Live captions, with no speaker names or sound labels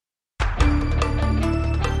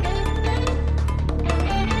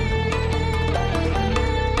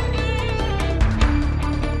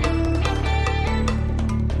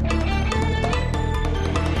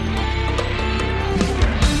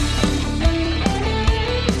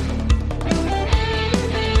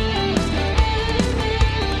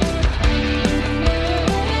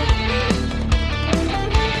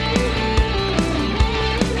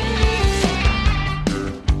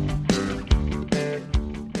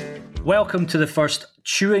Welcome to the first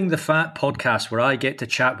Chewing the Fat podcast, where I get to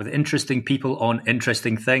chat with interesting people on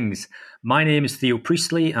interesting things. My name is Theo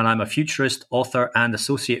Priestley, and I'm a futurist, author, and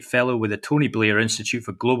associate fellow with the Tony Blair Institute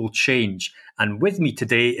for Global Change. And with me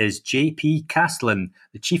today is JP Castellan,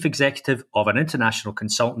 the chief executive of an international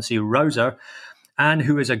consultancy, Rouser, and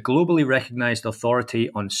who is a globally recognized authority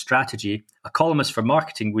on strategy, a columnist for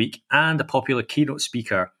Marketing Week, and a popular keynote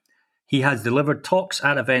speaker. He has delivered talks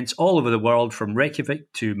at events all over the world, from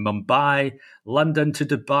Reykjavik to Mumbai, London to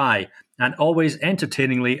Dubai, and always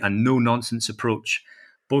entertainingly a no-nonsense approach.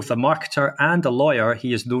 Both a marketer and a lawyer,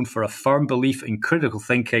 he is known for a firm belief in critical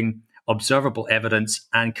thinking, observable evidence,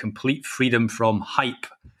 and complete freedom from hype,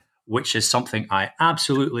 which is something I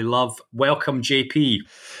absolutely love. Welcome, JP.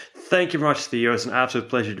 Thank you very much, Theo. It's an absolute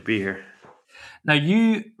pleasure to be here. Now,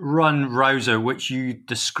 you run Rouser, which you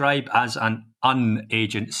describe as an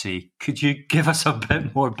un-agency. Could you give us a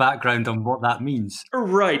bit more background on what that means?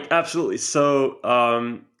 Right, absolutely. So,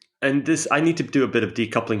 and this, I need to do a bit of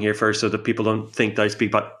decoupling here first so that people don't think that I speak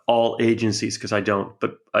about all agencies, because I don't,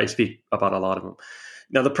 but I speak about a lot of them.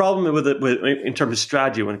 Now, the problem with it, in terms of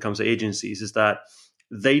strategy when it comes to agencies, is that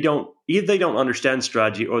either they don't understand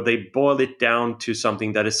strategy, or they boil it down to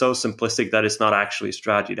something that is so simplistic that it's not actually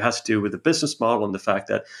strategy. It has to do with the business model and the fact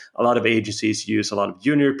that a lot of agencies use a lot of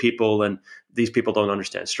junior people, and these people don't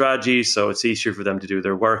understand strategy. So it's easier for them to do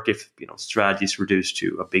their work if, strategy is reduced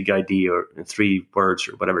to a big idea or in 3 words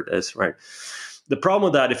or whatever it is, right? The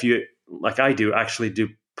problem with that, if you, like I do, actually do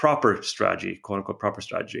proper strategy, quote unquote proper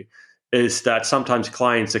strategy, is that sometimes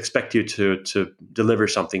clients expect you to deliver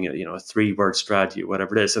something, a 3-word strategy,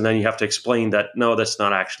 whatever it is. And then you have to explain that, no, that's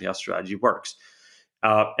not actually how strategy works.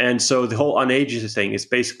 And so the whole unagency thing is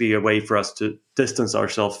basically a way for us to distance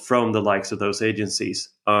ourselves from the likes of those agencies.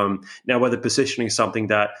 Now, whether positioning is something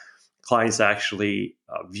that clients actually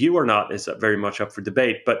view or not is very much up for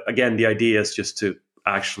debate. But again, the idea is just to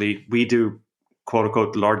we do, quote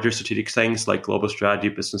unquote, larger strategic things like global strategy,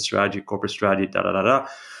 business strategy, corporate strategy, da-da-da-da.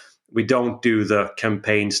 We don't do the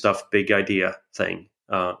campaign stuff, big idea thing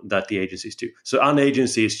that the agencies do. So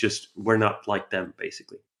unagency is just, we're not like them,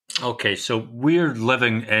 basically. Okay, so we're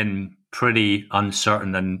living in pretty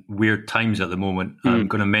uncertain and weird times at the moment. I'm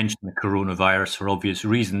going to mention the coronavirus for obvious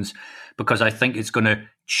reasons, because I think it's going to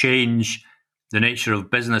change the nature of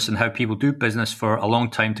business and how people do business for a long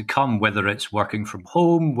time to come, whether it's working from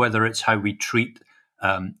home, whether it's how we treat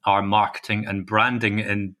our marketing and branding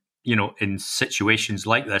in situations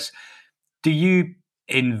like this. Do you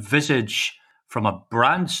envisage, from a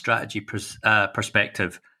brand strategy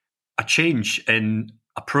perspective, a change in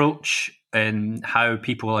approach in how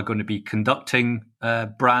people are going to be conducting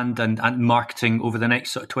brand and marketing over the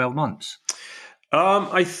next sort of 12 months?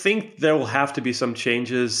 I think there will have to be some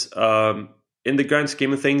changes. In the grand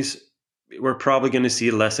scheme of things, we're probably going to see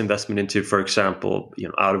less investment into, for example,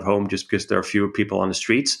 out of home, just because there are fewer people on the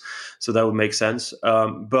streets. So that would make sense.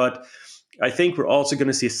 But I think we're also going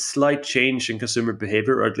to see a slight change in consumer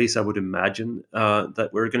behavior, or at least I would imagine that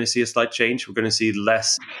we're going to see a slight change. We're going to see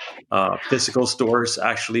less physical stores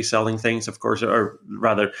actually selling things, of course, or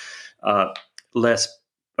rather less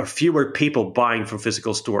or fewer people buying from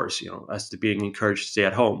physical stores, as to being encouraged to stay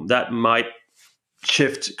at home. That might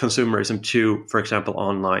shift consumerism to, for example,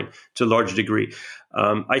 online to a larger degree.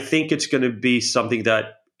 I think it's going to be something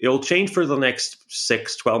that it'll change for the next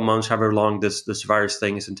 6, 12 months, however long this virus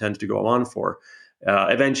thing is intended to go on for.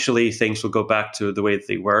 Eventually, things will go back to the way that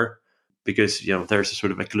they were, because there's a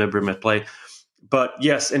sort of equilibrium at play. But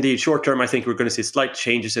yes, indeed, short term, I think we're going to see slight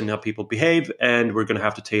changes in how people behave, and we're going to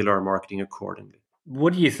have to tailor our marketing accordingly.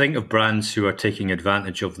 What do you think of brands who are taking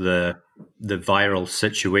advantage of the viral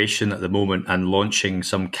situation at the moment and launching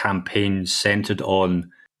some campaigns centered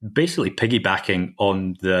on basically piggybacking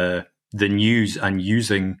on the news and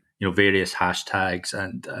using various hashtags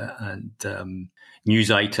and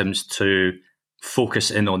news items to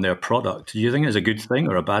focus in on their product? Do you think it's a good thing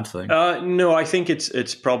or a bad thing? No, I think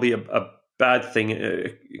it's probably a bad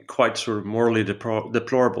thing, quite sort of morally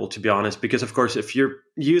deplorable, to be honest, because of course, if you're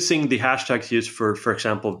using the hashtags used for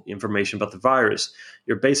example, information about the virus,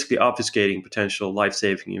 you're basically obfuscating potential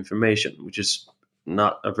life-saving information, which is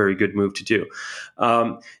not a very good move to do.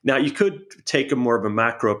 Now, you could take a more of a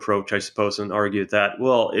macro approach, I suppose, and argue that,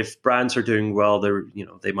 well, if brands are doing well,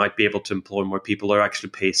 they might be able to employ more people or actually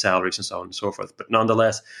pay salaries and so on and so forth. But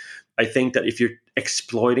nonetheless, I think that if you're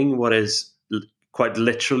exploiting what is quite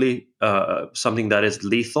literally something that is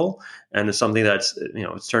lethal and something that's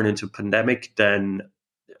it's turned into a pandemic, then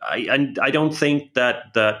I don't think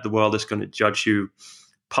that the world is going to judge you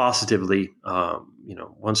positively.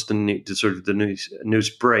 Once the news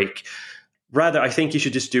break. Rather, I think you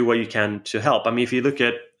should just do what you can to help. I mean, if you look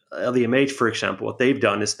at LVMH, for example, what they've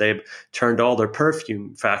done is they've turned all their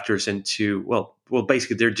perfume factors into,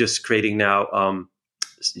 basically they're just creating now,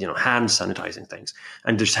 hand sanitizing things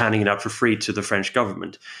and just handing it out for free to the French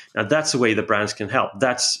government. Now that's the way the brands can help.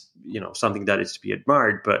 That's, something that is to be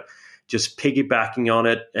admired, but just piggybacking on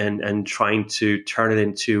it and trying to turn it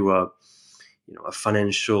into a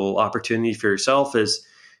financial opportunity for yourself is,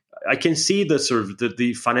 I can see the sort of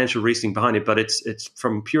the financial reasoning behind it, but it's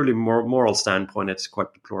from a purely moral standpoint, it's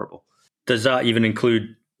quite deplorable. Does that even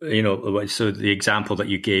include, so the example that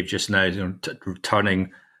you gave just now,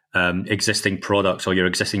 turning existing products or your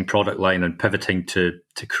existing product line and pivoting to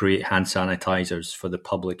create hand sanitizers for the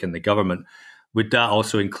public and the government? Would that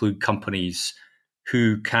also include companies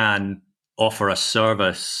who can offer a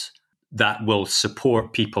service that will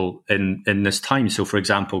support people in this time? So, for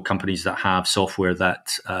example, companies that have software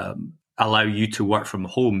that allow you to work from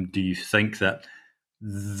home, do you think that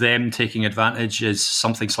them taking advantage is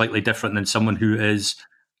something slightly different than someone who is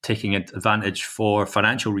taking advantage for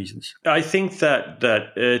financial reasons? I think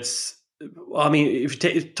that it's, if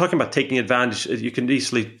you're talking about taking advantage, you can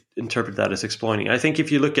easily interpret that as exploiting. I think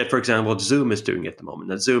if you look at, for example, what Zoom is doing at the moment,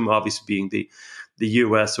 that Zoom obviously being the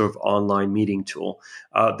US sort of online meeting tool,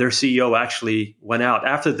 their CEO actually went out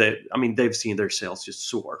after they've seen their sales just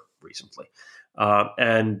soar recently. But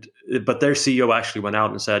their CEO actually went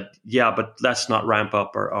out and said, yeah, but let's not ramp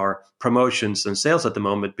up our promotions and sales at the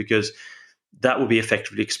moment, because that will be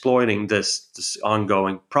effectively exploiting this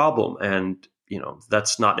ongoing problem. And,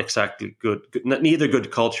 that's not exactly neither good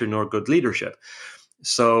culture nor good leadership.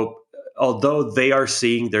 So although they are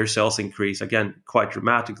seeing their sales increase, again, quite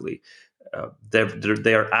dramatically,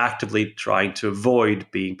 they are actively trying to avoid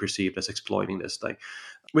being perceived as exploiting this thing,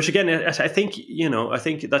 which again, I think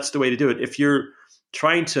that's the way to do it. If you're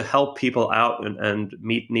trying to help people out and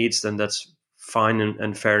meet needs, then that's fine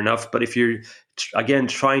and fair enough. But if you're, again,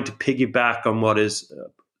 trying to piggyback on what is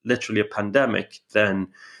literally a pandemic, then,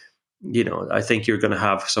 I think you're going to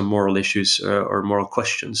have some moral issues or moral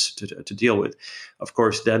questions to deal with. Of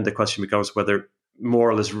course, then the question becomes whether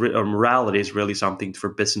morality is really something for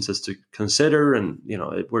businesses to consider. And,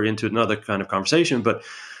 we're into another kind of conversation. But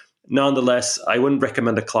nonetheless, I wouldn't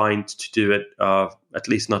recommend a client to do it, at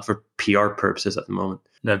least not for PR purposes at the moment.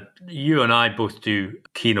 Now, you and I both do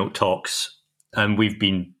keynote talks, and we've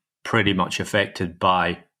been pretty much affected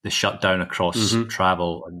by the shutdown across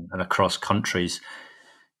travel and across countries.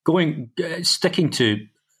 Sticking to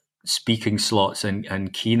speaking slots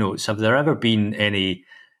and keynotes, have there ever been any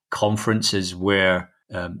conferences where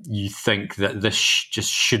you think that this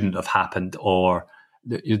just shouldn't have happened, or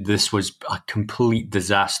this was a complete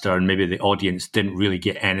disaster and maybe the audience didn't really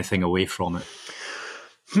get anything away from it?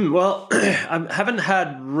 Well, I haven't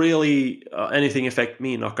had really anything affect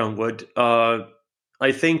me, knock on wood.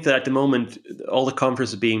 I think that at the moment, all the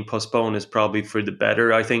conferences being postponed is probably for the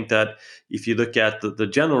better. I think that if you look at the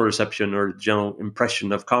general reception or general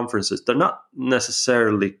impression of conferences, they're not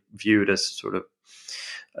necessarily viewed as sort of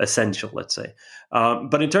essential, let's say.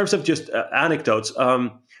 But in terms of just anecdotes,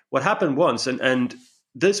 what happened once, and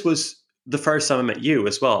this was the first time I met you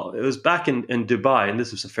as well. It was back in Dubai, and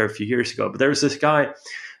this was a fair few years ago. But there was this guy, I'm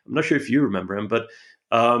not sure if you remember him, but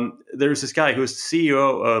there was this guy who was the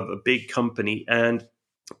CEO of a big company. And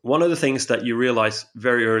one of the things that you realize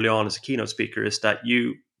very early on as a keynote speaker is that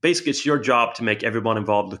it's your job to make everyone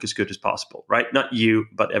involved look as good as possible, right? Not you,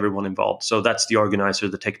 but everyone involved. So that's the organizer,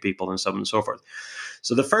 the tech people, and so on and so forth.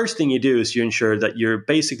 So the first thing you do is you ensure that you're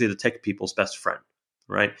basically the tech people's best friend,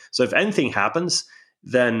 right? So if anything happens,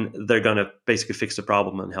 then they're going to basically fix the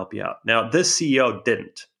problem and help you out. Now, this CEO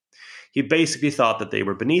didn't. He basically thought that they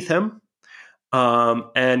were beneath him.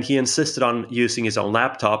 And he insisted on using his own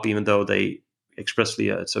laptop, even though they expressly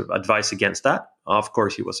sort of advised against that. Of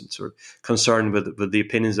course, he wasn't sort of concerned with the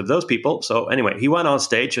opinions of those people. So anyway, he went on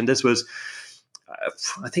stage, and this was,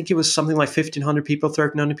 I think it was something like 1,500 people,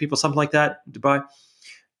 1,300 people, something like that, Dubai.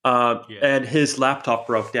 And his laptop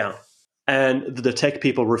broke down. And the tech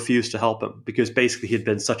people refused to help him because basically he'd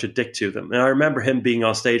been such a dick to them. And I remember him being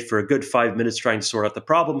on stage for a good 5 minutes trying to sort out the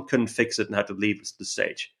problem, couldn't fix it, and had to leave the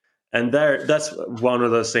stage. And that's one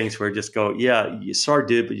of those things where you just go, yeah, sorry,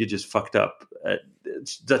 dude, but you just fucked up.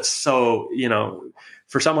 That's so,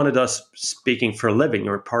 for someone who does speaking for a living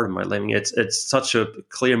or part of my living, it's such a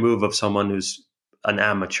clear move of someone who's an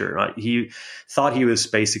amateur. Right? He thought he was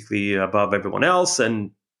basically above everyone else,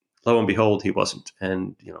 and lo and behold, he wasn't.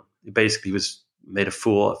 And, basically was made a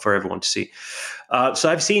fool for everyone to see. So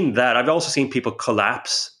I've seen that. I've also seen people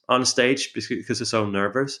collapse on stage because they're so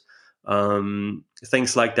nervous.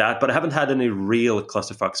 Things like that. But I haven't had any real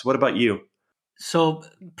clusterfucks. What about you? So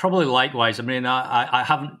probably likewise. I mean, I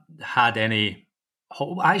haven't had any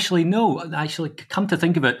Oh, actually, no. Actually, come to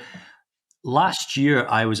think of it, last year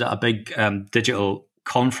I was at a big digital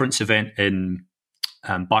conference event in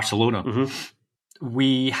Barcelona. Mm-hmm.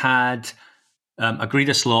 We had agreed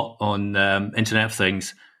a slot on Internet of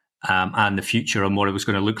Things and the future and what it was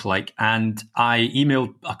going to look like. And I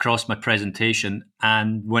emailed across my presentation.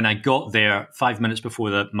 And when I got there, 5 minutes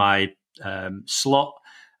before my slot,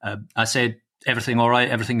 I said, everything all right?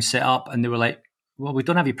 Everything's set up? And they were like, well, we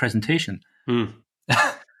don't have your presentation. Mm.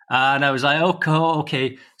 And I was like,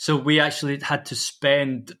 okay. So we actually had to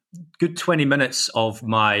spend good 20 minutes of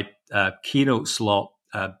my keynote slot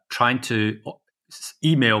trying to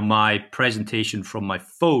email my presentation from my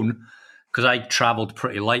phone, because I traveled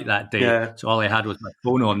pretty light that day. Yeah. So all I had was my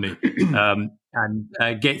phone on me,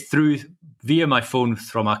 and get through via my phone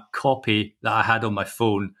from a copy that I had on my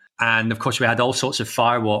phone. And of course, we had all sorts of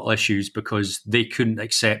firewall issues because they couldn't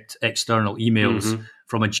accept external emails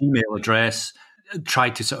from a Gmail address.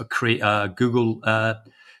 Tried to sort of create a Google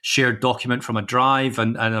shared document from a drive,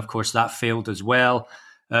 and of course that failed as well.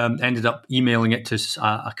 Ended up emailing it to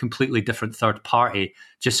a completely different third party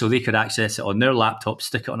just so they could access it on their laptop,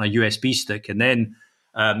 stick it on a USB stick, and then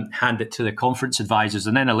hand it to the conference advisors.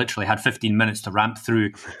 And then I literally had 15 minutes to ramp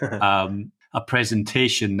through a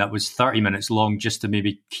presentation that was 30 minutes long just to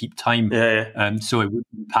maybe keep time, so it wouldn't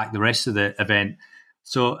impact the rest of the event.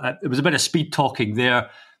 So it was a bit of speed talking there.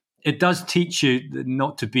 It does teach you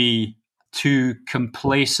not to be too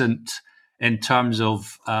complacent in terms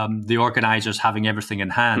of the organisers having everything in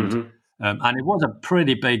hand. And it was a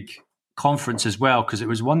pretty big conference as well, because it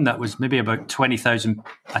was one that was maybe about 20,000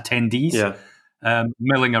 attendees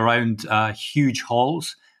milling around huge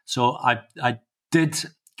halls. So I did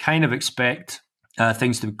kind of expect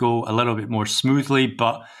things to go a little bit more smoothly,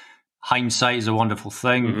 but hindsight is a wonderful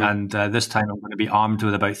thing. And this time I'm going to be armed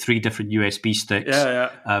with about 3 different USB sticks,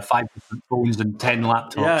 5 different phones, and 10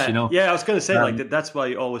 laptops. I was going to say that's why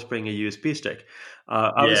you always bring a USB stick.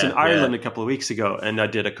 I was in Ireland a couple of weeks ago, and I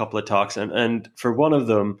did a couple of talks, and for one of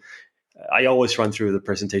them, I always run through the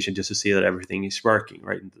presentation just to see that everything is working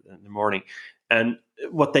right in the morning. And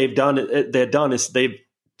what they've done is they've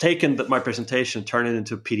taken my presentation, turned it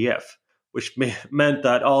into a PDF, which meant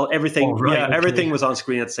that everything was on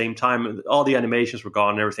screen at the same time. All the animations were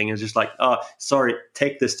gone and everything. It was just like, sorry,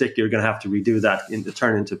 take this stick. You're going to have to redo that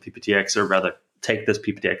turn into PPTX, or rather take this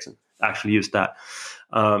PPTX and actually use that.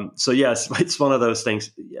 So yes, it's one of those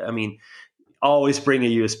things. I mean, always bring a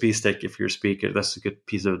USB stick if you're a speaker. That's a good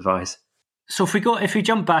piece of advice. So if we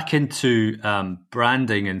jump back into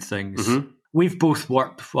branding and things, we've both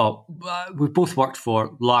worked for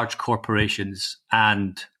large corporations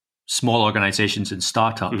and small organizations and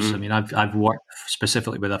startups. I mean, I've worked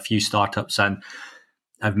specifically with a few startups, and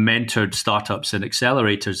I've mentored startups and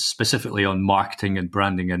accelerators specifically on marketing and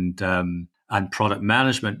branding and product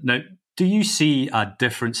management. Now, do you see a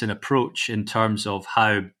difference in approach in terms of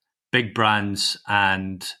how big brands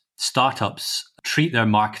and startups treat their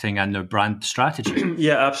marketing and their brand strategy?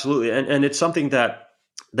 Yeah, absolutely. And it's something that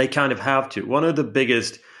they kind of have to. One of the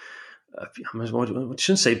biggest, I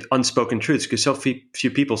shouldn't say unspoken truths, because so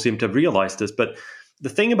few people seem to have realized this, but the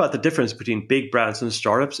thing about the difference between big brands and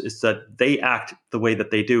startups is that they act the way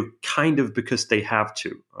that they do kind of because they have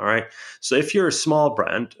to. All right. So if you're a small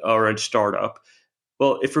brand or a startup,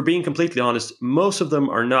 well, if we're being completely honest, most of them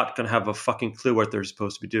are not going to have a fucking clue what they're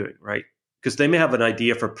supposed to be doing, right? Because they may have an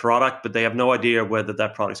idea for product, but they have no idea whether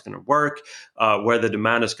that product is going to work, where the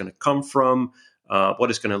demand is going to come from, what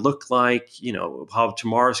it's going to look like, how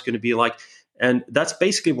tomorrow is going to be like. And that's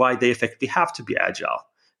basically why they effectively have to be agile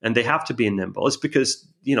and they have to be nimble. It's because,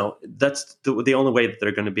 that's the only way that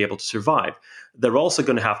they're going to be able to survive. They're also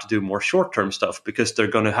going to have to do more short-term stuff because they're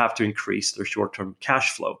going to have to increase their short-term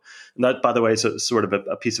cash flow. And that, by the way, is sort of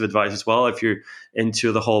a piece of advice as well. If you're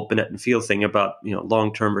into the whole Binet and Field thing about,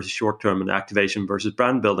 long-term versus short-term and activation versus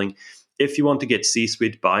brand building, if you want to get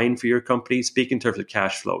C-suite buy-in for your company, speak in terms of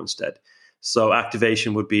cash flow instead. So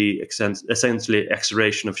activation would be essentially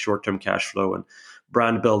acceleration of short-term cash flow, and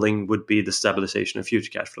brand building would be the stabilization of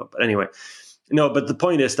future cash flow. But anyway, but the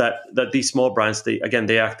point is that these small brands, they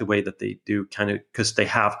act the way that they do kind of because they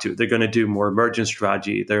have to. They're going to do more emergent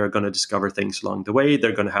strategy. They're going to discover things along the way.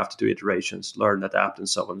 They're going to have to do iterations, learn, adapt, and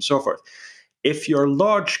so on and so forth. If you're a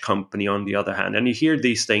large company, on the other hand, and you hear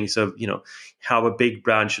these things of, how a big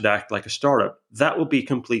brand should act like a startup, that would be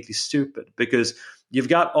completely stupid because you've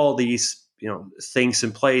got all these things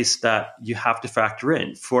in place that you have to factor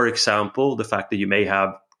in. For example, the fact that you may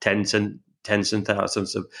have tens and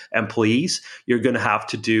thousands of employees, you're going to have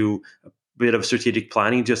to do a bit of strategic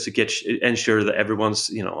planning just to ensure that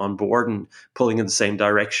everyone's on board and pulling in the same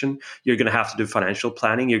direction. You're going to have to do financial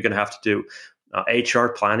planning. You're going to have to do HR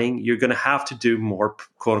planning, you're going to have to do more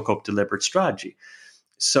quote unquote deliberate strategy.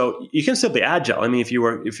 So you can still be agile. I mean, if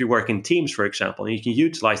you work in teams, for example, you can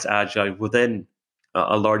utilize agile within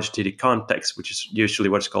a large strategic context, which is usually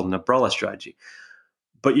what's called an umbrella strategy.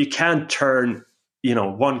 But you can't turn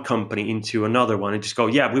one company into another one and just go,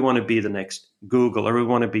 yeah, we want to be the next Google or we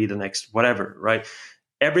want to be the next whatever, right?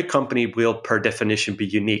 Every company will, per definition, be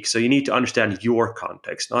unique. So you need to understand your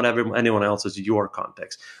context, not anyone else's, your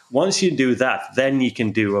context. Once you do that, then you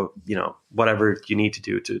can do whatever you need to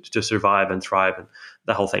do to survive and thrive and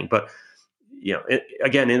the whole thing. But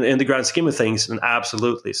again, in the grand scheme of things, and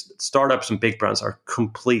absolutely, startups and big brands are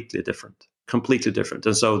completely different.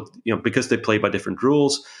 And so because they play by different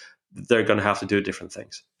rules, they're going to have to do different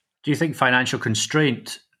things. Do you think financial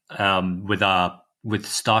constraint with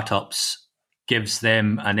startups gives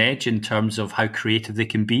them an edge in terms of how creative they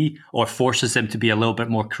can be, or forces them to be a little bit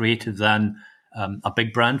more creative than a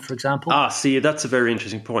big brand, for example? See, that's a very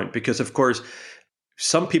interesting point, because of course,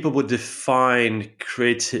 some people would define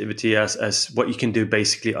creativity as what you can do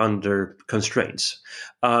basically under constraints.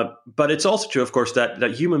 But it's also true, of course, that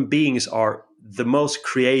human beings are the most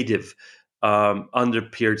creative under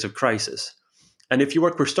periods of crisis. And if you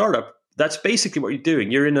work for a startup, that's basically what you're doing.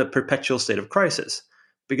 You're in a perpetual state of crisis.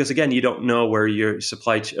 Because again, you don't know where your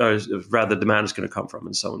demand is going to come from,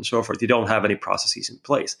 and so on and so forth. You don't have any processes in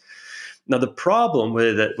place. Now, the problem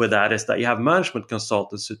with that is that you have management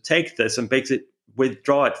consultants who take this and basically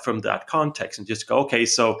withdraw it from that context and just go, okay,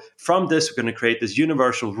 so from this, we're going to create this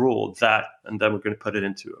universal rule and then we're going to put it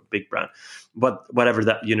into a big brand. But whatever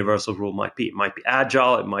that universal rule might be, it might be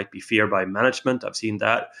agile, it might be fear by management. I've seen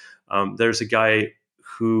that. There's a guy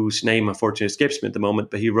whose name unfortunately escapes me at the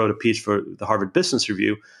moment, but he wrote a piece for the Harvard Business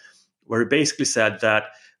Review where he basically said that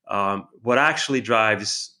what actually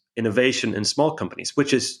drives innovation in small companies,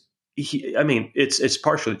 which is, it's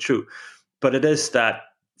partially true, but it is that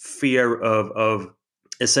fear of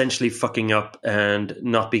essentially fucking up and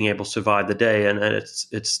not being able to survive the day. And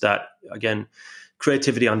it's that, again,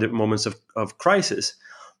 creativity under moments of crisis.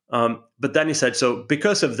 But then he said, so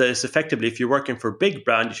because of this, effectively, if you're working for a big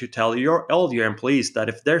brand, you should tell all your employees that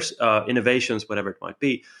if there's innovations, whatever it might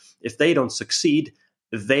be, if they don't succeed,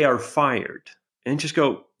 they are fired. And just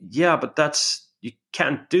go, yeah, but you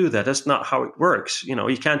can't do that. That's not how it works.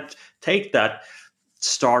 You can't take that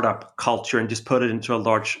startup culture and just put it into a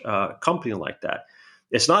large company like that.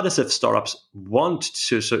 It's not as if startups want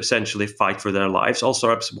to essentially fight for their lives. All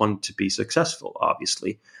startups want to be successful,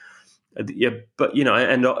 obviously. Yeah, but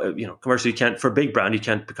commercially, you can't, for a big brand, you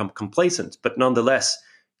can't become complacent. But nonetheless,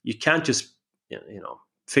 you can't just,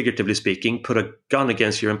 figuratively speaking, put a gun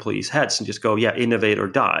against your employees' heads and just go, yeah, innovate or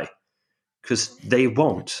die, because they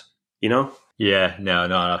won't. Yeah, no,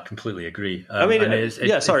 I completely agree. But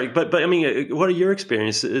I mean, what are your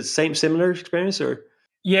experiences? Similar experience, or?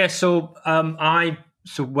 Yeah, so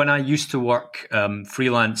So when I used to work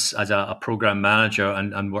freelance as a program manager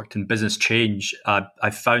and worked in business change, I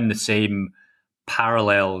found the same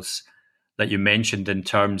parallels that you mentioned in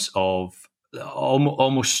terms of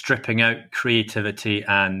almost stripping out creativity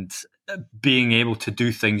and being able to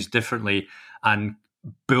do things differently and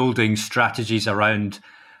building strategies around,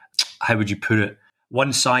 how would you put it,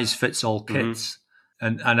 one size fits all kits.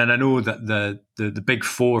 And I know that the big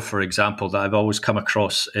four, for example, that I've always come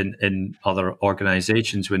across in other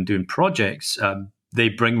organizations when doing projects, they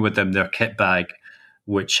bring with them their kit bag,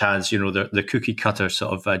 which has, the cookie cutter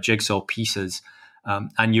sort of jigsaw pieces.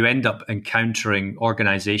 And you end up encountering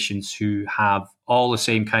organizations who have all the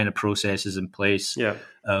same kind of processes in place. Yeah.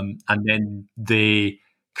 And then they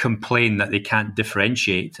complain that they can't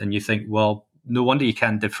differentiate. And you think, well, no wonder you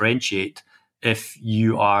can't differentiate if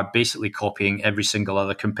you are basically copying every single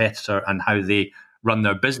other competitor and how they run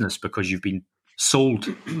their business, because you've been sold.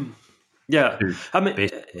 Yeah.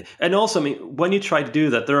 And also, when you try to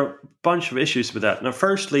do that, there are a bunch of issues with that. Now,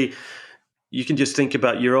 firstly, you can just think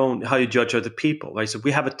about how you judge other people. Right? So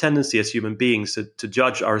we have a tendency as human beings to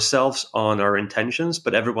judge ourselves on our intentions,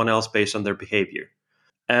 but everyone else based on their behavior.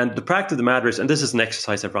 And the fact of the matter is, and this is an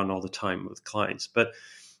exercise I run all the time with clients, but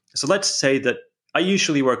so let's say that I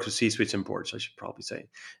usually work with C-suites and boards, I should probably say.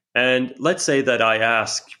 And let's say that I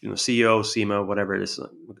ask, CEO, CMO, whatever it is,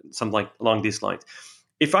 something along these lines.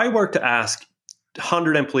 If I were to ask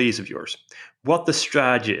 100 employees of yours what the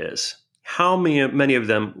strategy is, how many of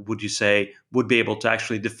them would you say would be able to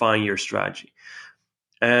actually define your strategy?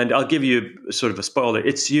 And I'll give you sort of a spoiler.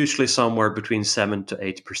 It's usually somewhere between 7 to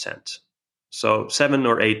 8%. So 7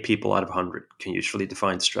 or 8 people out of 100 can usually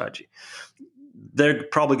define the strategy. They're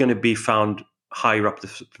probably going to be found higher up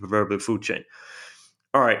the proverbial food chain.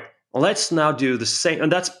 All right. Let's now do the same.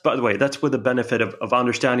 And that's, by the way, that's with the benefit of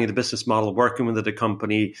understanding the business model, working with the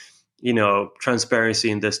company, transparency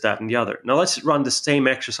and this, that, and the other. Now let's run the same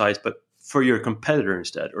exercise, but for your competitor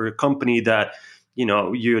instead, or a company that,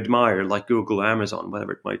 you admire, like Google, Amazon,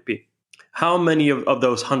 whatever it might be. How many of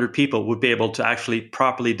those 100 people would be able to actually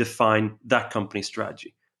properly define that company's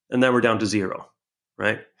strategy? And then we're down to zero,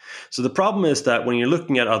 right? So the problem is that when you're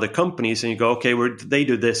looking at other companies and you go, okay, they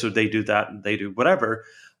do this or they do that, and they do whatever,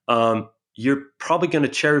 you're probably going to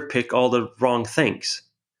cherry pick all the wrong things.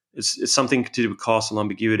 It's something to do with causal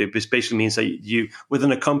ambiguity. This basically means that you,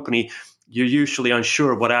 within a company, you're usually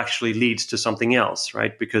unsure what actually leads to something else,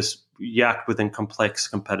 right? Because you act within complex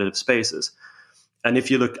competitive spaces. And if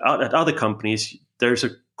you look out at other companies, there's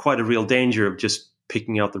quite a real danger of just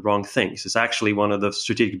picking out the wrong things. It's actually one of the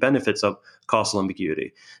strategic benefits of causal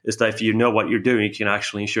ambiguity, is that if you know what you're doing, you can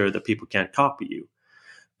actually ensure that people can't copy you.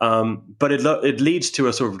 But it leads to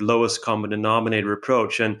a sort of lowest common denominator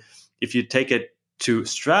approach. And if you take it to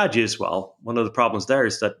strategy as well, one of the problems there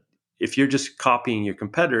is that if you're just copying your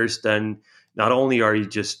competitors, then not only are you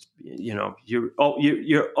just,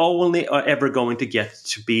 you're only ever going to get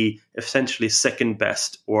to be essentially second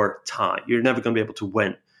best or tie. You're never going to be able to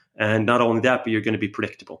win. And not only that, but you're going to be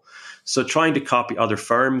predictable. So trying to copy other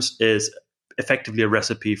firms is effectively a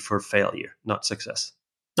recipe for failure, not success.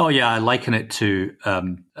 Oh, yeah, I liken it to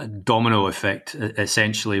a domino effect,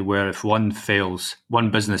 essentially, where if one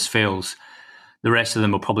business fails, the rest of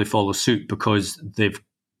them will probably follow suit because they've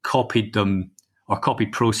copied them or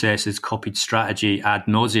copied processes, copied strategy ad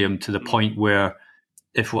nauseum to the point where,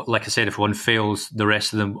 if one fails, the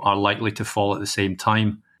rest of them are likely to fall at the same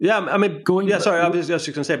time. Yeah, I mean, I was just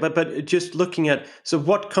going to say, but just looking at, so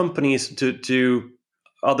what companies do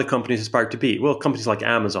other companies aspire to be? Well, companies like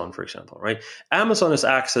Amazon, for example, right? Amazon has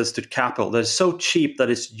access to capital that is so cheap that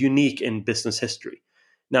it's unique in business history.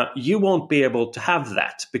 Now, you won't be able to have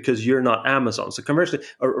that because you're not Amazon. So commercially,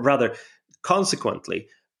 or rather, consequently,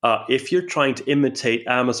 if you're trying to imitate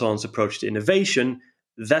Amazon's approach to innovation,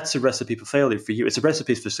 that's a recipe for failure for you. It's a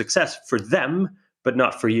recipe for success for them, but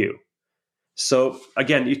not for you. So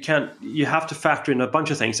again, you have to factor in a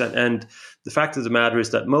bunch of things. And the fact of the matter is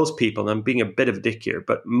that most people, and I'm being a bit of a dick here,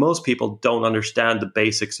 but most people don't understand the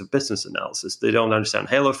basics of business analysis. They don't understand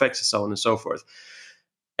halo effects and so on and so forth.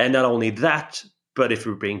 And not only that, but if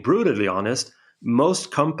we're being brutally honest,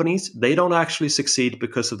 most companies, they don't actually succeed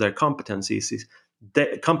because of their competencies.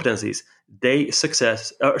 They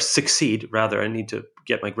succeed, rather, I need to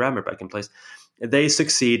get my grammar back in place. They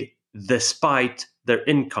succeed despite their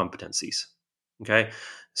incompetencies. Okay.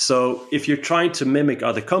 So if you're trying to mimic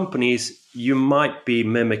other companies, you might be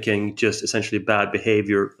mimicking just essentially bad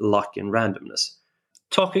behavior, luck, and randomness.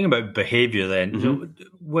 Talking about behavior then,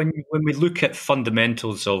 when we look at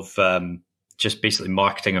fundamentals of just basically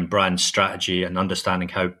marketing and brand strategy and understanding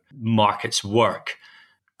how markets work,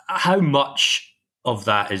 how much of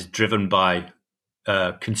that is driven by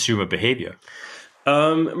consumer behavior?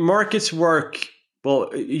 Markets work, well,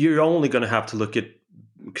 you're only going to have to look at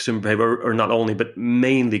consumer behavior, or not only, but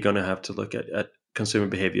mainly going to have to look at consumer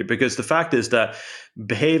behavior, because the fact is that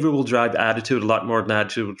behavior will drive attitude a lot more than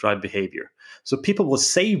attitude will drive behavior. So people will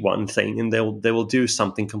say one thing and they will do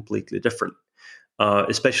something completely different,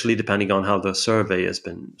 especially depending on how the survey has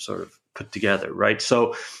been sort of put together, right?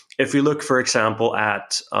 So if we look, for example,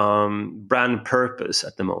 at brand purpose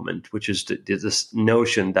at the moment, which is this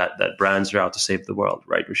notion that brands are out to save the world,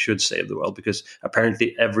 right, or should save the world, because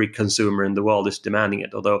apparently every consumer in the world is demanding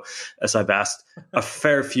it. Although, as I've asked a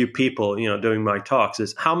fair few people, doing my talks,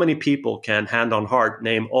 is how many people can, hand on heart,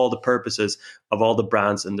 name all the purposes of all the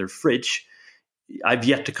brands in their fridge? I've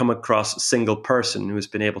yet to come across a single person who's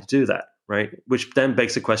been able to do that, right? Which then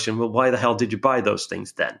begs the question, well, why the hell did you buy those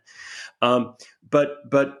things then?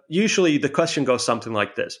 But usually the question goes something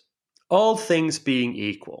like this. All things being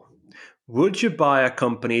equal, would you buy a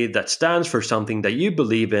company that stands for something that you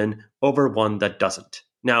believe in over one that doesn't?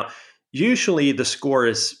 Now, usually the score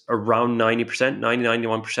is around 90%, 90,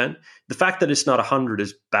 91%. The fact that it's not 100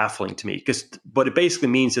 is baffling to me, because what it basically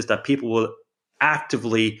means is that people will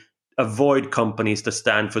actively avoid companies that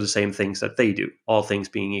stand for the same things that they do, all things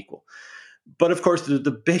being equal. But of course,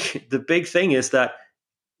 the big thing is that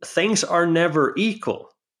things are never equal,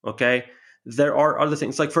 okay? There are other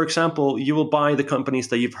things. Like, for example, you will buy the companies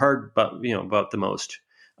that you've heard about the most.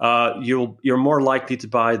 You're more likely to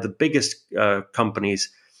buy the biggest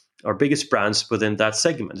companies or biggest brands within that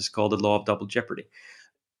segment. It's called the law of double jeopardy.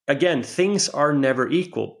 again, things are never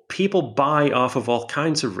equal. People buy off of all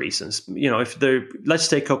kinds of reasons. If they're, let's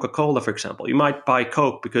take Coca-Cola, for example. You might buy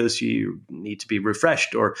Coke because you need to be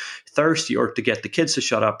refreshed or thirsty, or to get the kids to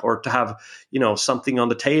shut up, or to have, something on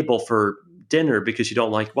the table for dinner because you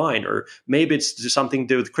don't like wine, or maybe it's something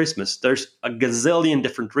to do with Christmas. There's a gazillion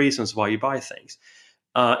different reasons why you buy things.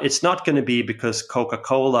 It's not going to be because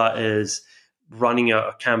Coca-Cola is running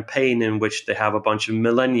a campaign in which they have a bunch of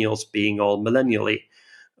millennials being all millennially,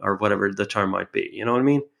 or whatever the term might be. You know what I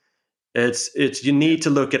mean? It's you need to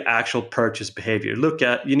look at actual purchase behavior.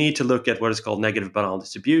 You need to look at what is called negative banal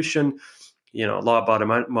distribution, law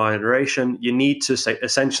about moderation. You need to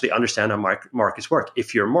essentially understand how markets work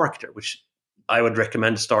if you're a marketer, which I would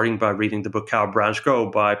recommend starting by reading the book How Brands Grow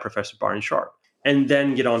by Professor Byron Sharp, and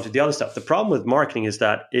then get on to the other stuff. The problem with marketing is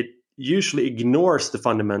that it usually ignores the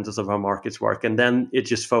fundamentals of how markets work, and then it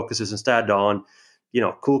just focuses instead on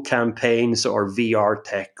cool campaigns or VR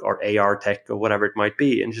tech or AR tech or whatever it might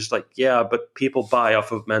be. And just like, yeah, but people buy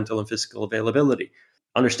off of mental and physical availability.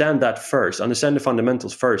 Understand that first, understand the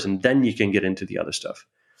fundamentals first, and then you can get into the other stuff.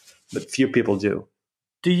 But few people do.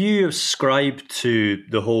 Do you ascribe to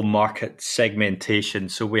the whole market segmentation?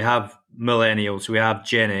 So we have millennials, we have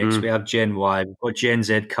Gen X, we have Gen Y, we've got Gen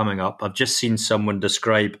Z coming up. I've just seen someone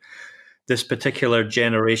describe this particular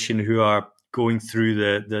generation who are going through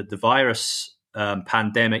the virus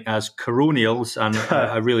pandemic as coronials, and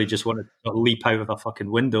I really just wanted to leap out of a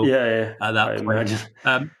fucking window at that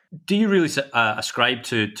point. Do you really ascribe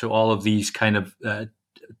to all of these kind of,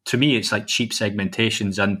 to me, it's like cheap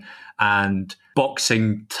segmentations and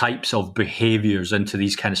boxing types of behaviors into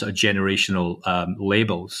these kind of sort of generational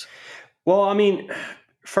labels? Well, I mean,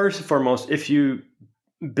 first and foremost, if you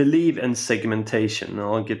believe in segmentation, and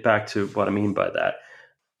I'll get back to what I mean by that.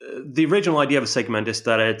 The original idea of a segment is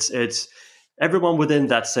that it's everyone within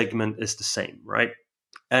that segment is the same, right?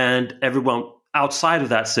 And everyone outside of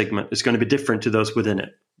that segment is going to be different to those within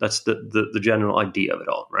it. That's the general idea of it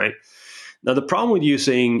all, right? Now, the problem with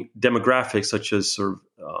using demographics such as sort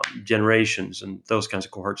of generations and those kinds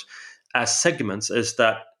of cohorts as segments is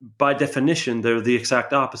that by definition, they're the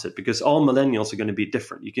exact opposite, because all millennials are going to be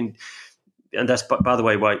different. And that's, by the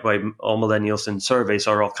way, why all millennials in surveys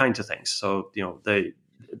are all kinds of things. So,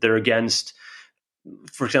 they're against,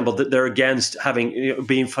 for example, they're against having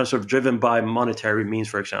being sort of driven by monetary means,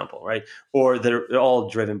 for example, right? Or they're all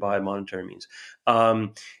driven by monetary means.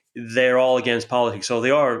 They're all against politics, so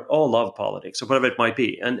they all love politics, or whatever it might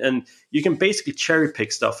be. And you can basically cherry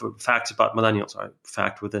pick facts about millennials, right?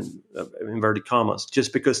 Fact within inverted commas,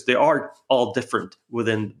 just because they are all different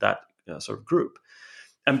within that sort of group.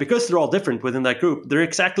 And because they're all different within that group, they're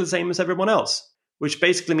exactly the same as everyone else, which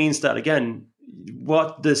basically means that, again,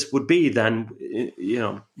 what this would be then,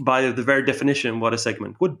 by the very definition, what a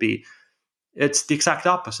segment would be, it's the exact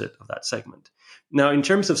opposite of that segment. Now, in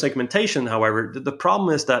terms of segmentation, however, the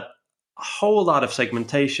problem is that a whole lot of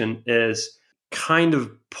segmentation is kind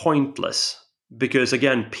of pointless because,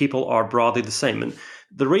 again, people are broadly the same. And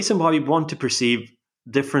the reason why we want to perceive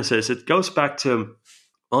differences, it goes back to,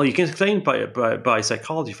 well, you can explain by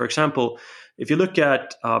psychology. For example, if you look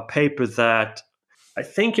at a paper that I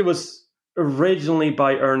think it was originally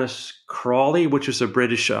by Ernest Crawley, which was a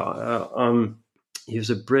British, he was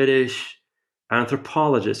a British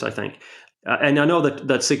anthropologist, I think. And I know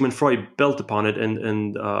that Sigmund Freud built upon it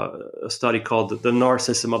in a study called The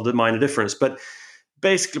Narcissism of the Minor Difference. But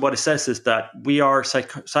basically what it says is that we are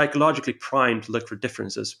psychologically primed to look for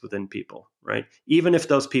differences within people, right? Even if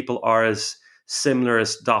those people are as similar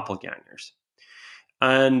as doppelgangers.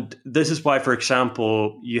 And this is why, for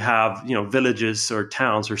example, you have, villages or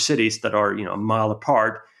towns or cities that are, a mile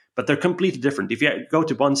apart, but they're completely different. If you go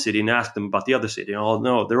to one city and ask them about the other city,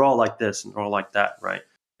 no, they're all like this and they're all like that, right?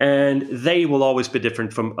 And they will always be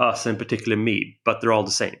different from us, in particular me, but they're all the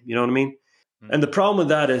same. You know what I mean? Mm-hmm. And the problem with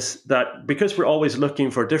that is that because we're always looking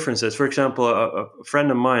for differences, for example, a friend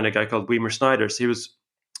of mine, a guy called Weimer Snyders, he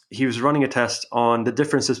was running a test on the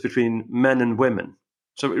differences between men and women.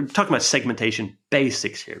 So we're talking about segmentation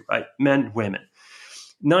basics here, right? Men, women.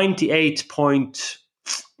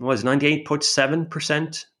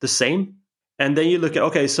 98.7% the same. And then you look at,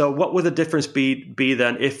 okay, so what would the difference be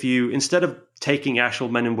then if you, instead of taking actual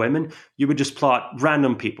men and women, you would just plot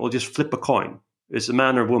random people, just flip a coin. It's a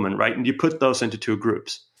man or woman, right? And you put those into two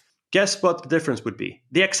groups. Guess what the difference would be?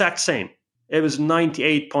 The exact same. It was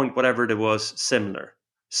 98 point whatever it was, similar.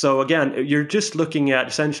 So again, you're just looking at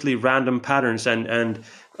essentially random patterns, and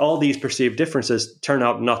all these perceived differences turn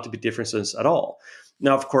out not to be differences at all.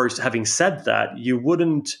 Now, of course, having said that, you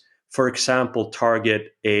wouldn't, for example,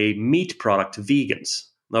 target a meat product to vegans,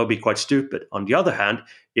 That would be quite stupid. On the other hand,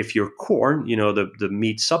 if you're corn, the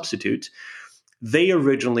meat substitute, they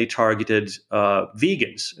originally targeted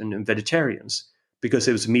vegans and vegetarians because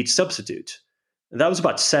it was a meat substitute. And that was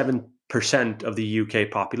about 7% of the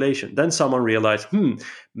UK population. Then someone realized,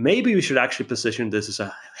 maybe we should actually position this as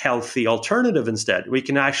a healthy alternative instead. We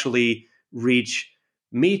can actually reach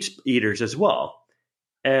meat eaters as well.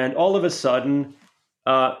 And all of a sudden,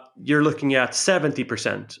 you're looking at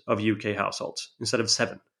 70% of UK households instead of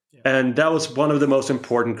 7%. Yeah. And that was one of the most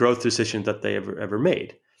important growth decisions that they ever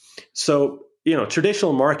made. So,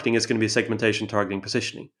 traditional marketing is going to be segmentation, targeting,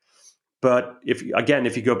 positioning. But if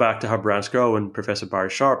you go back to How Brands Grow and Professor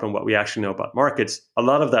Barry Sharp and what we actually know about markets, a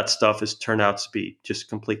lot of that stuff has turned out to be just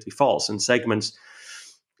completely false. And segmentation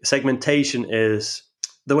is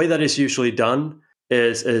the way that is usually done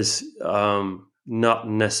is not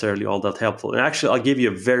necessarily all that helpful. And actually, I'll give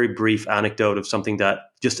you a very brief anecdote of something that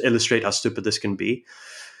just illustrates how stupid this can be.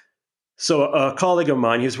 So a colleague of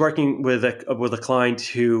mine, he was working with a client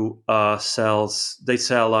who sell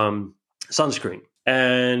sunscreen.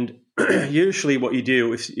 And usually what you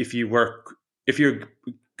do if you're a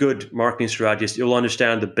good marketing strategist, you'll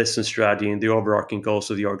understand the business strategy and the overarching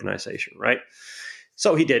goals of the organization, right?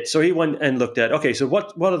 So he did. So he went and looked at, okay, so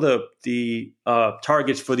what are the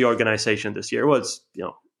targets for the organization this year? Was,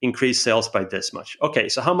 increase sales by this much. Okay,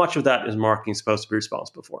 so how much of that is marketing supposed to be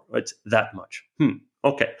responsible for? It's that much.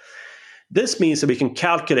 Okay. This means that we can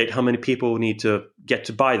calculate how many people we need to get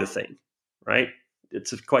to buy the thing, right?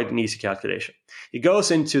 It's quite an easy calculation. He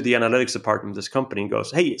goes into the analytics department of this company and goes,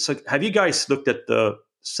 hey, so have you guys looked at the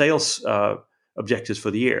sales objectives for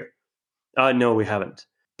the year? No, we haven't.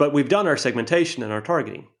 But we've done our segmentation and our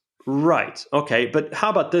targeting. Right. Okay. But how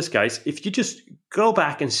about this, guys? If you just go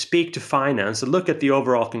back and speak to finance and look at the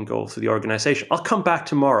overarching goals of the organization, I'll come back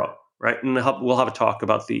tomorrow, right? And we'll have a talk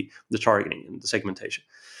about the targeting and the segmentation.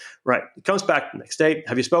 Right. It comes back the next day.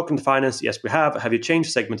 Have you spoken to finance? Yes, we have. Have you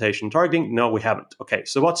changed segmentation and targeting? No, we haven't. Okay.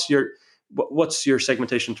 So what's your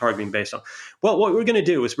segmentation targeting based on? Well, what we're going to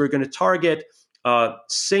do is we're going to target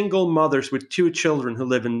single mothers with 2 children who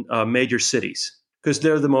live in major cities because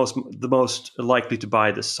they're the most likely to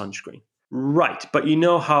buy this sunscreen. Right. But you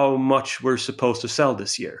know how much we're supposed to sell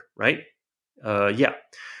this year, right? Yeah.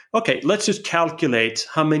 Okay. Let's just calculate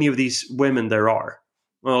how many of these women there are.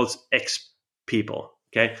 Well, it's X people.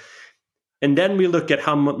 Okay. And then we look at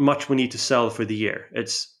how much we need to sell for the year.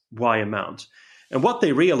 It's Y amount. And what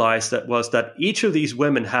they realized was that each of these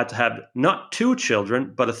women had to have not 2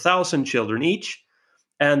 children, but 1,000 children each.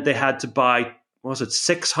 And they had to buy,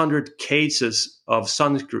 600 cases of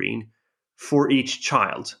sunscreen for each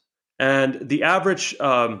child. And the average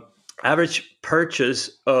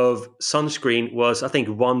purchase of sunscreen was, I think,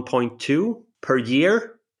 1.2 per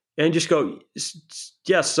year. And just go,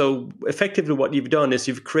 yes, so effectively what you've done is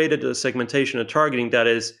you've created a segmentation and targeting that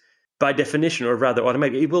is, by definition, or rather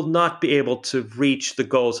automatically, it will not be able to reach the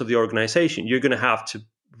goals of the organization. You're going to have to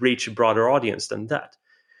reach a broader audience than that.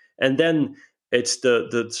 And then it's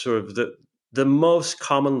the sort of the most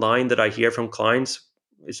common line that I hear from clients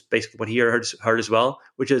is basically what he heard as well,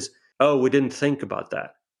 which is, oh, we didn't think about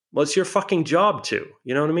that. Well, it's your fucking job to,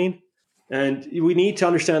 you know what I mean? And we need to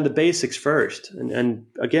understand the basics first. And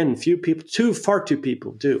again, far too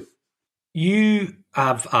people do. You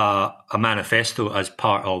have a manifesto as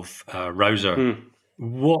part of Rouser.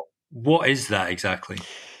 What is that exactly?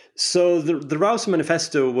 So the Rouser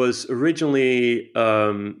Manifesto was originally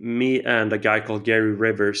me and a guy called Gary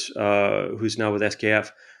Rivers, who's now with SKF.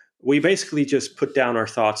 We basically just put down our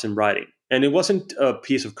thoughts in writing. And it wasn't a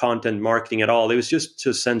piece of content marketing at all. It was just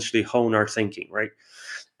to essentially hone our thinking, right?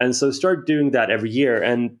 And so start doing that every year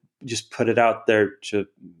and just put it out there to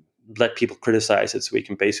let people criticize it so we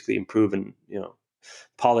can basically improve and,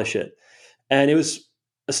 polish it. And it was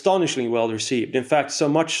astonishingly well received. In fact, so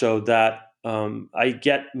much so that I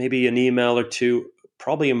get maybe an email or two,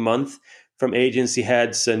 probably a month, from agency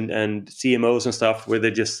heads and CMOs and stuff where they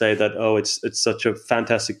just say that, oh, it's such a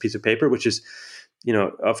fantastic piece of paper, which is,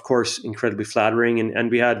 of course, incredibly flattering. And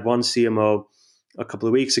we had one CMO a couple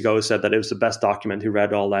of weeks ago said that it was the best document he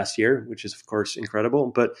read all last year, which is of course incredible.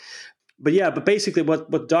 But basically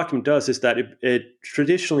what the document does is that it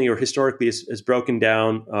traditionally or historically is broken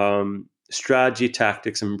down strategy,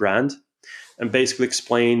 tactics, and brand, and basically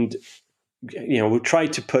explained, we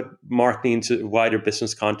tried to put marketing into wider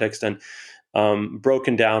business context and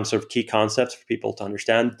broken down sort of key concepts for people to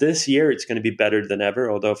understand. This year, it's going to be better than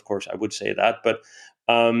ever, although of course I would say that, but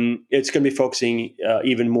it's going to be focusing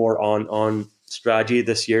even more on strategy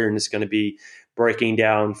this year, and it's going to be breaking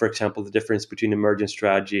down, for example, the difference between emergent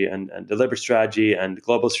strategy and deliberate strategy and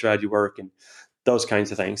global strategy work and those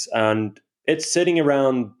kinds of things. And it's sitting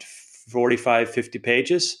around 45, 50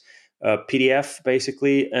 pages, PDF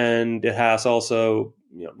basically, and it has also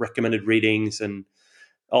recommended readings and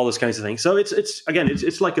all those kinds of things. So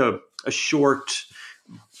it's like a short,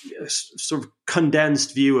 sort of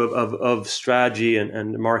condensed view of strategy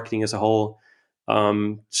and marketing as a whole,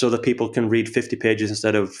 so that people can read 50 pages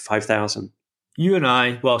instead of 5,000. You and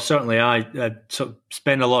I, well, certainly I sort of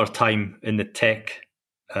spend a lot of time in the tech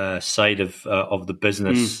side of the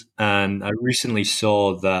business, and I recently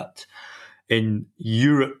saw that in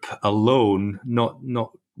Europe alone, not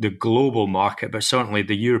the global market, but certainly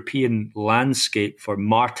the European landscape for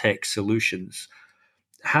MarTech solutions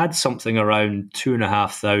had something around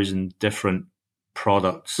 2,500 different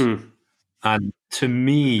products. And to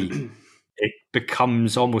me, it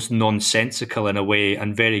becomes almost nonsensical in a way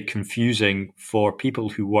and very confusing for people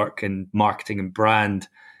who work in marketing and brand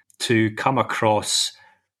to come across,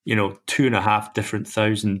 2,500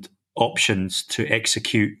 different options to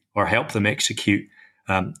execute or help them execute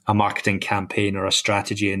a marketing campaign or a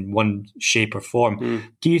strategy in one shape or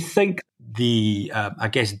form. Do you think the,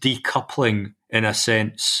 decoupling, in a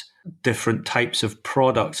sense, different types of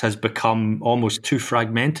products has become almost too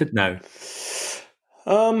fragmented now?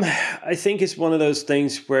 I think it's one of those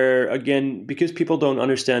things where, again, because people don't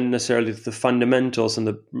understand necessarily the fundamentals and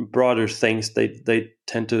the broader things, they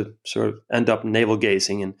tend to sort of end up navel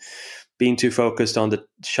gazing and being too focused on the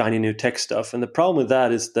shiny new tech stuff. And the problem with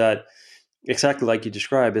that is that, exactly like you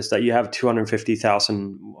described, is that you have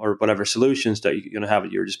 250,000 or whatever solutions that you're going to have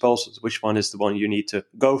at your disposal. Which one is the one you need to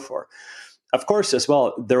go for? Of course, as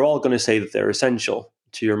well, they're all going to say that they're essential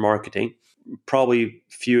to your marketing. Probably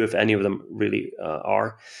few, if any of them, really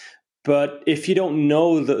are. But if you don't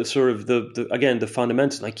know the sort of the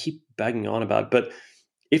fundamentals, and I keep banging on about it, but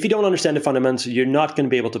if you don't understand the fundamentals, you're not going to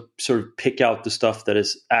be able to sort of pick out the stuff that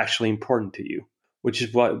is actually important to you, which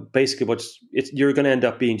is you're going to end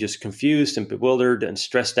up being just confused and bewildered and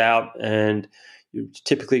stressed out, and you're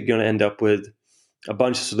typically going to end up with a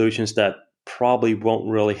bunch of solutions that probably won't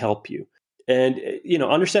really help you. And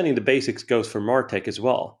understanding the basics goes for MarTech as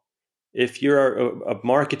well. If you're a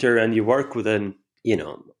marketer and you work within,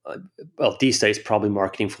 these days probably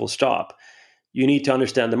marketing full stop, you need to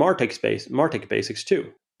understand the MarTech basics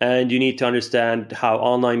too. And you need to understand how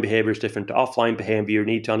online behavior is different to offline behavior. You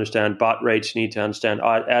need to understand bot rates. You need to understand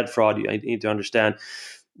ad fraud. You need to understand,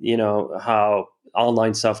 how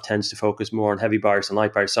online stuff tends to focus more on heavy buyers and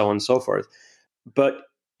light buyers, so on and so forth. But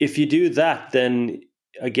if you do that, then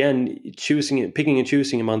again, picking and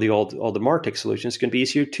choosing among all the MarTech solutions can be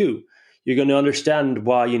easier too. You're going to understand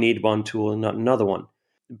why you need one tool and not another one.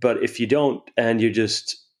 But if you don't, and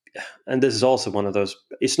this is also one of those,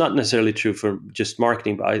 it's not necessarily true for just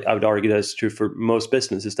marketing, but I would argue that it's true for most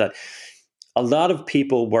businesses, that a lot of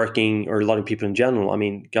people working, or a lot of people in general, I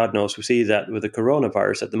mean, God knows, we see that with the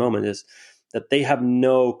coronavirus at the moment, is that they have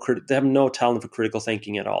no talent for critical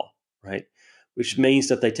thinking at all, right? Which means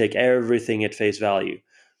that they take everything at face value.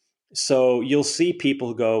 So you'll see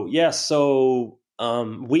people go, yes, so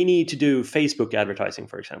we need to do Facebook advertising,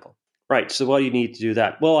 for example. Right, so why do you need to do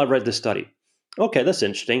that? Well, I read the study. Okay, that's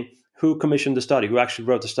interesting. Who commissioned the study? Who actually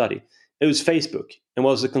wrote the study? It was Facebook. And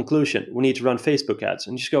what was the conclusion? We need to run Facebook ads.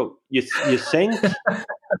 And you just go, you think?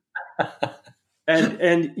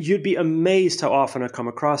 and you'd be amazed how often I come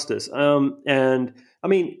across this. And I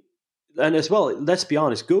mean, and as well, let's be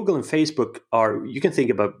honest, Google and Facebook you can think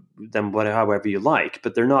about them however you like,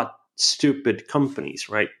 but they're not stupid companies,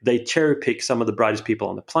 right? They cherry pick some of the brightest people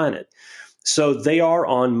on the planet. So they are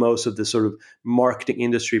on most of the sort of marketing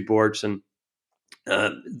industry boards and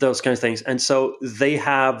those kinds of things. And so they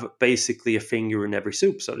have basically a finger in every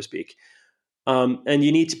soup, so to speak. And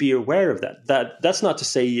you need to be aware of that. That's not to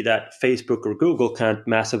say that Facebook or Google can't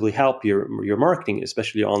massively help your marketing,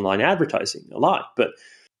 especially online advertising, a lot. But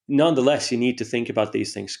nonetheless, you need to think about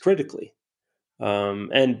these things critically.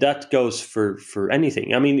 And that goes for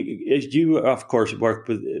anything. I mean, you, of course, work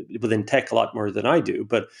within tech a lot more than I do,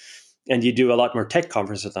 and you do a lot more tech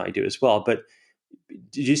conferences than I do as well. But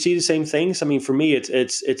did you see the same things? I mean, for me,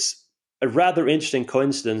 it's a rather interesting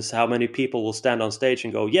coincidence how many people will stand on stage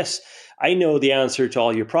and go, yes, I know the answer to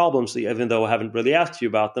all your problems, even though I haven't really asked you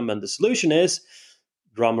about them. And the solution is,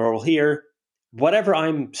 drum roll here, whatever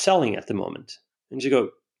I'm selling at the moment. And you go,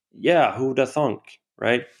 yeah, who would have thunk,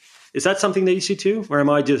 right? Is that something that you see too? Or am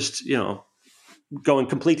I just, going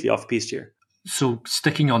completely off piste here? So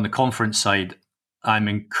sticking on the conference side, I'm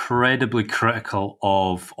incredibly critical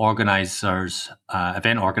of organizers,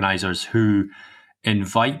 event organizers who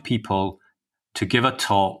invite people to give a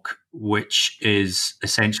talk which is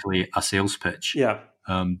essentially a sales pitch. Yeah.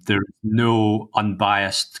 There's no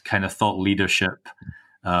unbiased kind of thought leadership.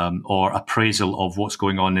 or appraisal of what's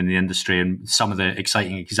going on in the industry. And some of the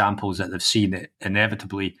exciting examples that they've seen, it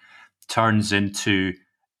inevitably turns into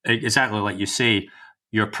exactly like you say,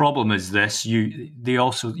 your problem is this.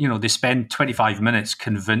 They spend 25 minutes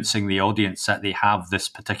convincing the audience that they have this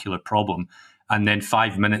particular problem, and then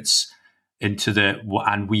 5 minutes into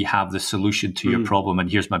and we have the solution to your problem,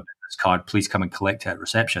 and here's my business card, please come and collect it at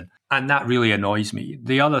reception. And that really annoys me.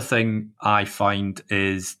 The other thing I find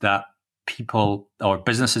is that people, or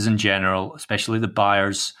businesses in general, especially the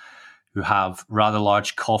buyers who have rather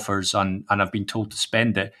large coffers and have been told to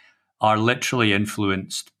spend it, are literally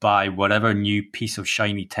influenced by whatever new piece of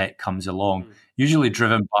shiny tech comes along, usually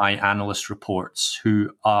driven by analyst reports who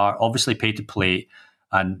are obviously paid to play,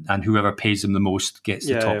 and whoever pays them the most gets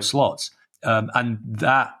the top slots. And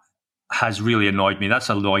that has really annoyed me. That's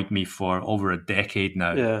annoyed me for over a decade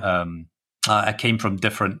now. Yeah. I came from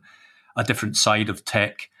a different side of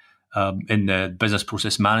tech in the business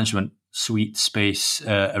process management suite space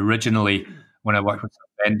originally when I worked with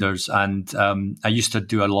vendors. And I used to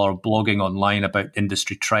do a lot of blogging online about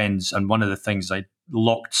industry trends. And one of the things I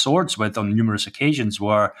locked swords with on numerous occasions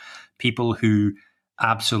were people who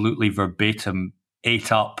absolutely verbatim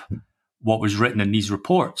ate up what was written in these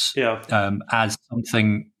reports as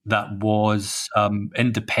something that was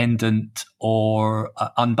independent or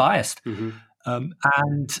unbiased.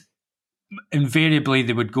 And invariably,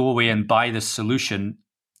 they would go away and buy this solution,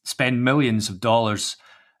 spend millions of dollars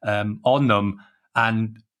on them,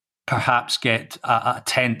 and perhaps get a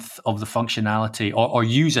tenth of the functionality or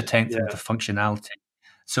use a tenth of the functionality.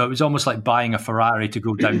 So it was almost like buying a Ferrari to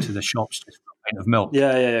go down to the shops just for a pint of milk.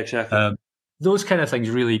 Yeah, exactly. Those kind of things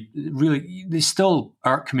really, they still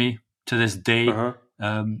irk me to this day.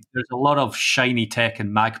 There's a lot of shiny tech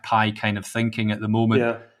and magpie kind of thinking at the moment.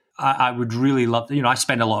 Yeah. I would really love, I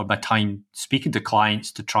spend a lot of my time speaking to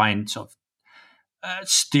clients to try and sort of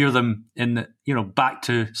steer them in, back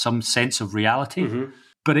to some sense of reality.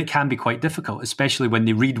 But it can be quite difficult, especially when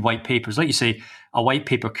they read white papers. Like you say, a white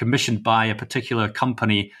paper commissioned by a particular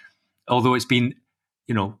company, although it's been,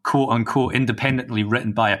 quote unquote, independently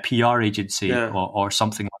written by a PR agency or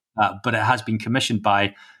something like that. But it has been commissioned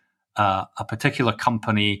by a particular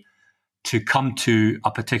company to come to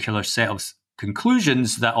a particular set of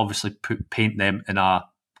conclusions that obviously paint them in a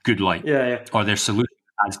good light, or their solution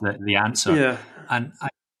as the answer. And I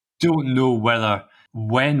don't know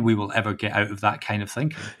when we will ever get out of that kind of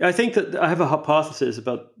thinking. I think that I have a hypothesis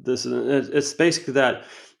about this, and it's basically that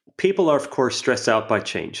people are, of course, stressed out by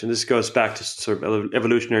change. And this goes back to sort of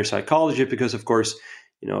evolutionary psychology, because, of course,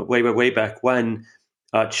 way back when,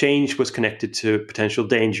 change was connected to potential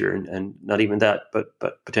danger, and not even that, but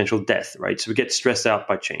potential death, right? So we get stressed out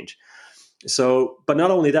by change. So, but not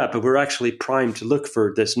only that, but we're actually primed to look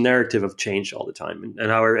for this narrative of change all the time, and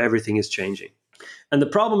how everything is changing. And the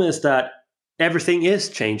problem is that everything is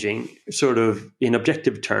changing sort of in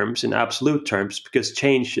objective terms, in absolute terms, because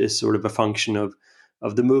change is sort of a function of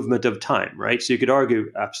the movement of time, right? So you could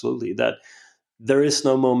argue absolutely that there is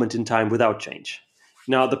no moment in time without change.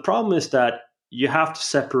 Now, the problem is that you have to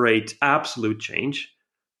separate absolute change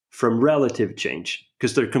from relative change,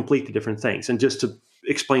 because they're completely different things. And just to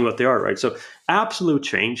explain what they are, right? So absolute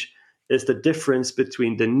change is the difference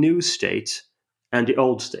between the new state and the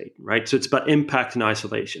old state, right? So it's about impact and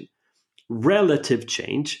isolation. Relative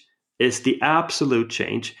change is the absolute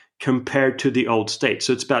change compared to the old state.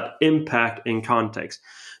 So it's about impact in context.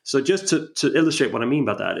 So just to illustrate what I mean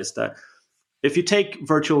by that is that if you take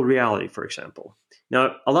virtual reality, for example,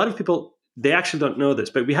 now a lot of people, they actually don't know this,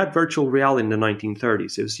 but we had virtual reality in the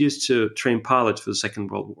 1930s. It was used to train pilots for the Second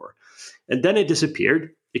World War. And then it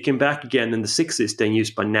disappeared. It came back again in the 60s, then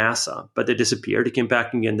used by NASA, but it disappeared. It came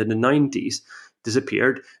back again in the 90s,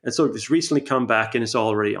 disappeared. And so it's recently come back and it's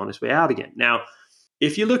already on its way out again. Now,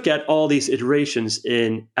 if you look at all these iterations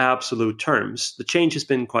in absolute terms, the change has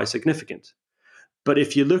been quite significant. But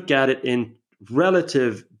if you look at it in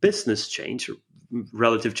relative business change, or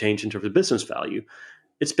relative change in terms of business value,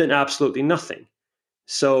 it's been absolutely nothing.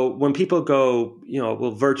 So when people go,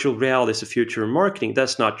 well, virtual reality is the future of marketing,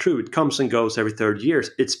 that's not true. It comes and goes every 30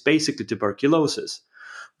 years. It's basically tuberculosis.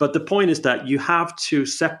 But the point is that you have to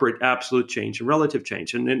separate absolute change and relative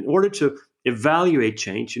change. And in order to evaluate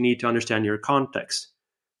change, you need to understand your context.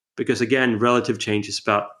 Because again, relative change is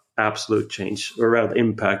about absolute change, or rather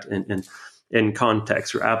impact in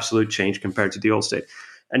context, or absolute change compared to the old state.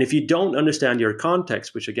 And if you don't understand your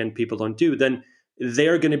context, which again, people don't do, then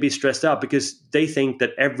they're going to be stressed out because they think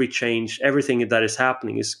that every change, everything that is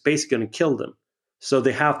happening is basically going to kill them. So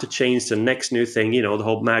they have to change the next new thing, the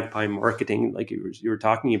whole magpie marketing, like you were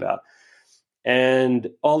talking about.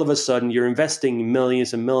 And all of a sudden, you're investing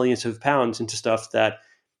millions and millions of pounds into stuff that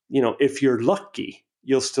if you're lucky,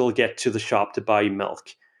 you'll still get to the shop to buy milk.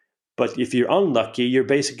 But if you're unlucky, you're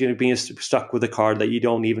basically being stuck with a car that you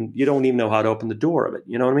don't even know how to open the door of it.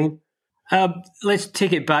 You know what I mean? Let's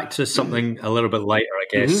take it back to something a little bit lighter, I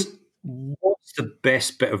guess. Mm-hmm. What's the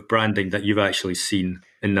best bit of branding that you've actually seen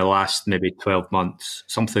in the last maybe 12 months?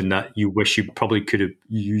 Something that you wish you probably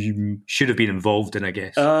you should have been involved in, I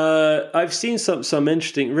guess. I've seen some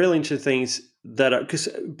really interesting things because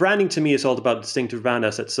branding to me is all about distinctive brand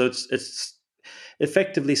assets. So it's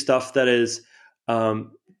effectively stuff that is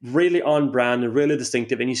really on brand and really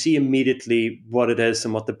distinctive, and you see immediately what it is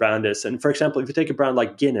and what the brand is. And for example, if you take a brand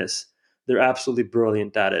like Guinness, they're absolutely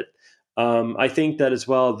brilliant at it. I think that as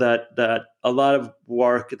well that a lot of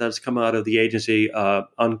work that's come out of the agency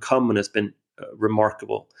Uncommon has been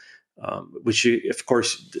remarkable. Which, of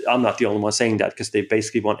course, I'm not the only one saying that because they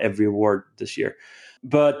basically won every award this year.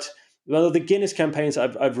 But the Guinness campaigns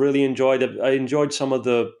I've really enjoyed. I enjoyed some of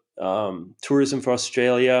the Tourism for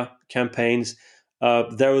Australia campaigns.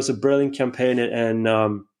 There was a brilliant campaign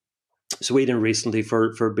in Sweden recently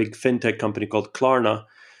for a big fintech company called Klarna,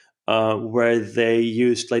 where they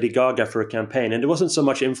used Lady Gaga for a campaign. And it wasn't so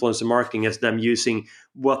much influencer marketing as them using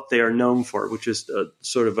what they are known for, which is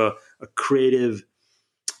sort of a creative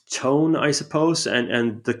tone, I suppose,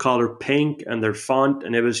 and the color pink and their font.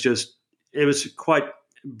 And it was quite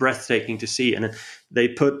breathtaking to see. And they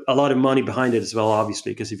put a lot of money behind it as well,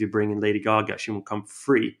 obviously, because if you bring in Lady Gaga, she won't come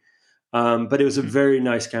free. But it was a very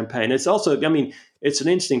nice campaign. It's also, it's an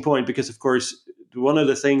interesting point because, of course, one of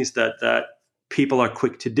the things that people are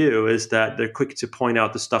quick to do is that they're quick to point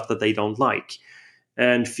out the stuff that they don't like.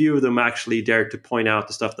 And few of them actually dare to point out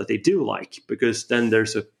the stuff that they do like, because then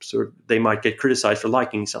there's a sort of, they might get criticized for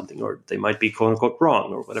liking something, or they might be quote unquote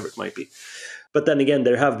wrong, or whatever it might be. But then again,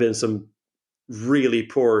 there have been some really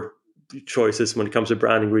poor choices when it comes to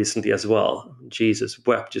branding recently as well. Jesus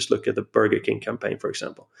wept. Just look at the Burger King campaign, for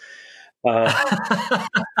example. But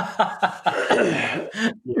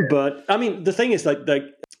the thing is, like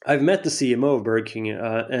I've met the CMO of Burger King,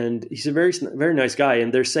 and he's a very, very nice guy.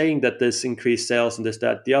 And they're saying that this increased sales and this,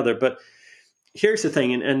 that, the other. But here's the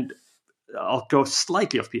thing, and I'll go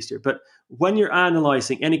slightly off piece here. But when you're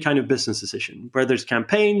analyzing any kind of business decision, whether it's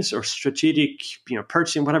campaigns or strategic,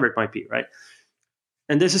 purchasing, whatever it might be, right?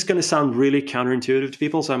 And this is going to sound really counterintuitive to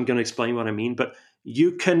people, so I'm going to explain what I mean. But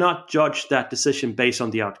you cannot judge that decision based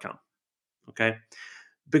on the outcome, okay?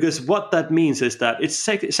 Because what that means is that it's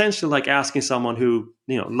essentially like asking someone who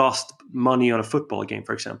lost money on a football game,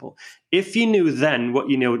 for example. If you knew then what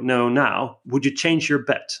you know now, would you change your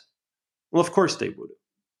bet? Well, of course they would,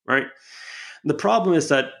 right? The problem is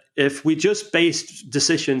that if we just based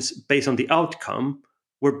decisions based on the outcome,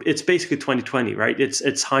 it's basically 2020, right?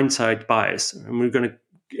 It's hindsight bias, and we're going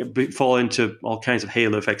to fall into all kinds of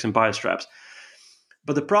halo effects and bias traps.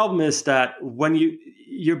 But the problem is that when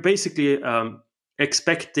you're basically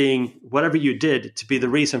expecting whatever you did to be the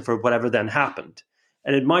reason for whatever then happened.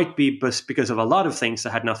 And it might be because of a lot of things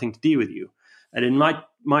that had nothing to do with you. And it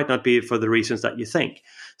might not be for the reasons that you think.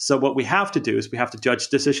 So what we have to do is we have to judge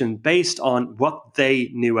decision based on what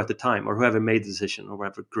they knew at the time, or whoever made the decision, or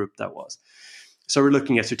whatever group that was. So we're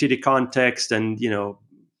looking at strategic context and,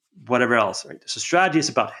 whatever else, right? So strategy is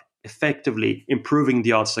about effectively improving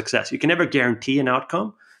the odds of success. You can never guarantee an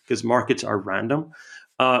outcome because markets are random.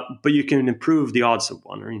 But you can improve the odds of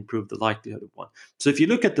one, or improve the likelihood of one. So if you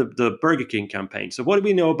look at the Burger King campaign, so what do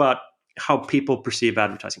we know about how people perceive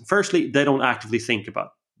advertising? Firstly, they don't actively think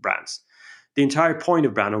about brands. The entire point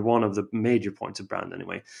of brand, or one of the major points of brand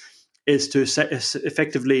anyway, is to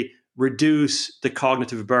effectively reduce the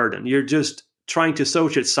cognitive burden. You're just trying to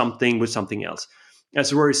associate something with something else.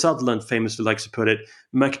 As Rory Sutherland famously likes to put it,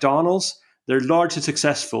 McDonald's, they're largely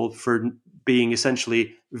successful for being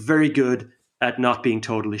essentially very good at not being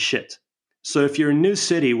totally shit. So if you're in a new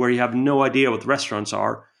city where you have no idea what the restaurants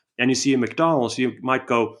are, and you see a McDonald's, you might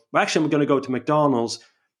go, well, actually, I'm going to go to McDonald's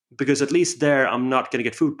because at least there I'm not going to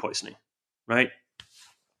get food poisoning, right?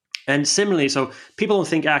 And similarly, so people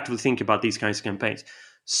don't actively think about these kinds of campaigns.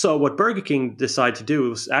 So what Burger King decided to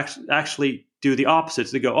do was actually do the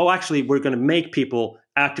opposite. They go, oh, actually, we're going to make people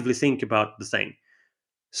actively think about the thing.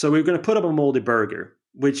 So we're going to put up a moldy burger,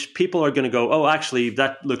 which people are going to go, oh, actually,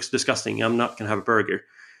 that looks disgusting. I'm not going to have a burger.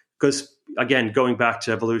 Because, again, going back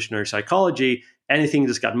to evolutionary psychology, anything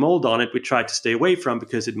that's got mold on it, we try to stay away from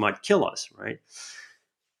because it might kill us, right?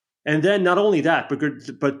 And then not only that,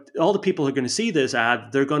 but all the people who are going to see this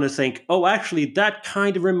ad, they're going to think, oh, actually, that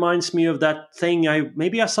kind of reminds me of that thing.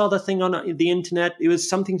 Maybe I saw that thing on the internet. It was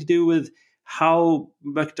something to do with how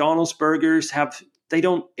McDonald's burgers they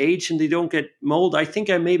don't age and they don't get mold. I think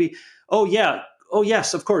oh,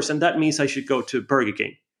 yes, of course. And that means I should go to Burger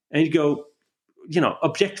King. And you go,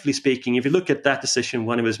 objectively speaking, if you look at that decision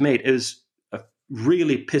when it was made, it was a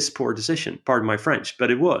really piss poor decision, pardon my French,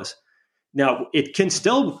 but it was. Now, it can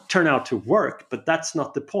still turn out to work, but that's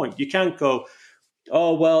not the point. You can't go,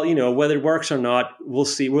 oh, well, whether it works or not, we'll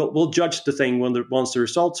see. We'll judge the thing once the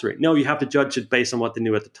results are in. No, you have to judge it based on what they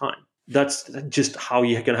knew at the time. That's just how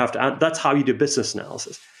you're going to have to, that's how you do business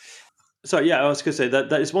analysis. So, yeah, I was going to say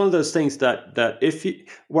that is one of those things that if you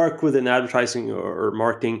work within advertising or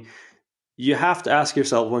marketing, you have to ask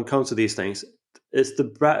yourself when it comes to these things, is the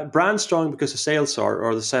brand strong because the sales are,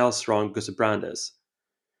 or the sales strong because the brand is?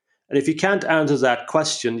 And if you can't answer that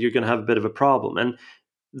question, you're going to have a bit of a problem. And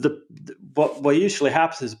what usually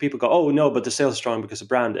happens is people go, oh, no, but the sales is strong because the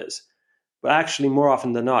brand is. But actually, more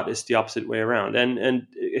often than not, it's the opposite way around. And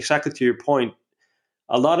exactly to your point,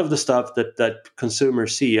 a lot of the stuff that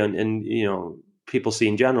consumers see and people see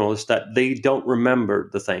in general is that they don't remember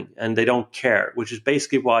the thing and they don't care, which is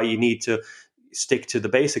basically why you need to stick to the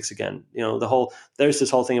basics again. There's this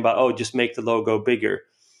whole thing about, oh, just make the logo bigger.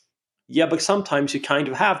 Yeah, but sometimes you kind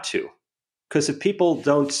of have to, because if people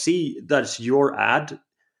don't see that it's your ad,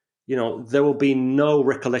 there will be no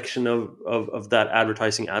recollection of that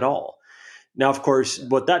advertising at all. Now, of course,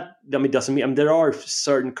 what that doesn't mean. There are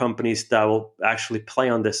certain companies that will actually play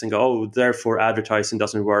on this and go, oh, therefore advertising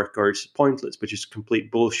doesn't work or it's pointless, which is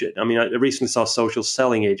complete bullshit. I recently saw a social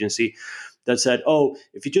selling agency that said, oh,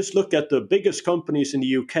 if you just look at the biggest companies in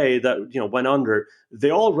the UK that went under, they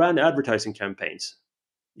all ran advertising campaigns.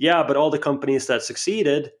 Yeah, but all the companies that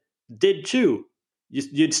succeeded did too.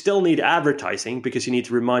 You'd still need advertising because you need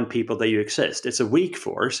to remind people that you exist. It's a weak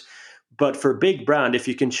force. But for a big brand, if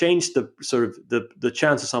you can change the sort of the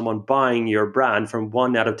chance of someone buying your brand from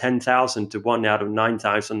 1 out of 10,000 to 1 out of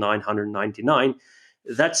 9,999,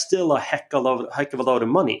 that's still a heck of a load of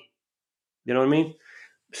money. You know what I mean?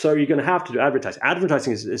 So you're going to have to do advertising.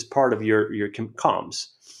 Advertising is part of your comms,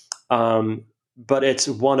 but it's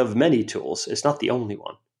one of many tools. It's not the only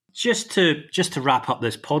one. Just to wrap up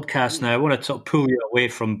this podcast now, I want to sort of pull you away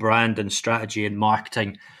from brand and strategy and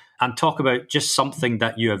marketing and talk about just something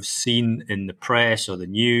that you have seen in the press or the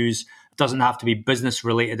news. It doesn't have to be business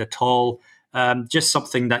related at all. Just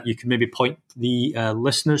something that you can maybe point the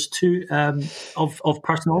listeners to of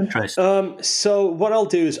personal interest. So what I'll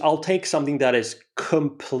do is I'll take something that is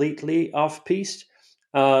completely off-piste,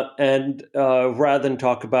 and rather than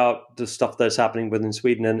talk about the stuff that's happening within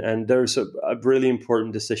Sweden, and there's a really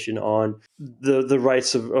important decision on the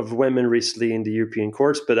rights of women recently in the European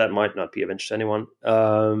courts, but that might not be of interest to anyone,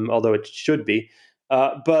 although it should be.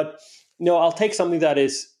 But no, I'll take something that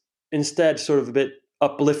is instead sort of a bit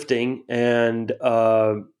uplifting and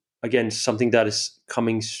again, something that is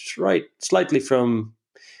coming slightly from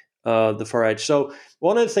the far edge. So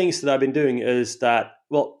one of the things that I've been doing is that,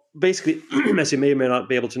 well, basically, as you may or may not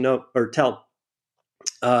be able to know or tell,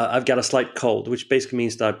 I've got a slight cold, which basically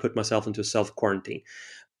means that I put myself into self-quarantine.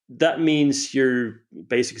 That means you're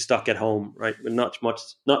basically stuck at home, right? With not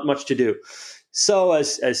much to do. So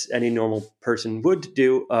as any normal person would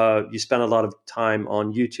do, you spend a lot of time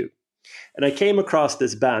on YouTube. And I came across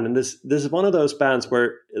this band, and this is one of those bands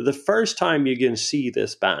where the first time you can see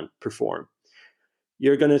this band perform,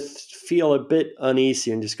 you're going to feel a bit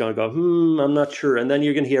uneasy and just going to go, I'm not sure. And then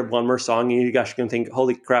you're going to hear one more song and you're actually going to think,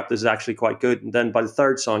 holy crap, this is actually quite good. And then by the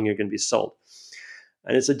third song, you're going to be sold.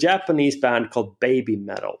 And it's a Japanese band called Baby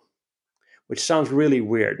Metal, which sounds really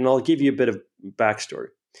weird. And I'll give you a bit of backstory.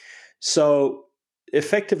 So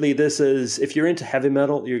effectively, this is, if you're into heavy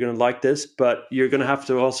metal, you're going to like this, but you're going to have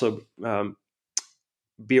to also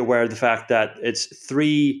be aware of the fact that it's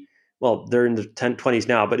three, well, they're in the 20s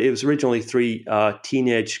now, but it was originally three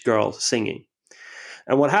teenage girls singing.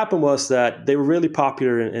 And what happened was that they were really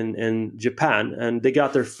popular in Japan, and they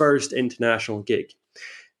got their first international gig.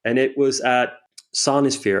 And it was at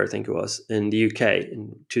Sonisphere, I think it was, in the UK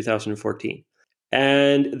in 2014.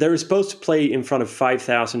 And they were supposed to play in front of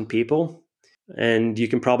 5,000 people. And you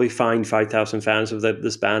can probably find 5,000 fans of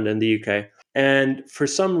this band in the UK. And for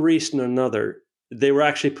some reason or another, they were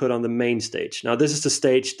actually put on the main stage. Now, this is the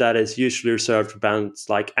stage that is usually reserved for bands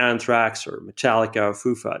like Anthrax or Metallica or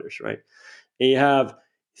Foo Fighters, right? And you have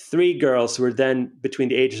three girls who are then between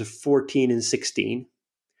the ages of 14 and 16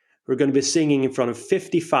 who are going to be singing in front of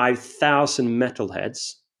 55,000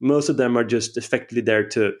 metalheads. Most of them are just effectively there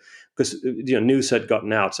to, because news had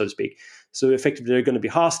gotten out, so to speak. So effectively, they're going to be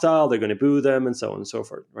hostile, they're going to boo them, and so on and so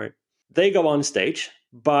forth, right? They go on stage.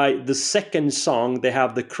 By the second song, they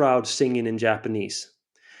have the crowd singing in Japanese.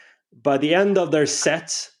 By the end of their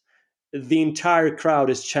set, the entire crowd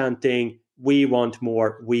is chanting, "We want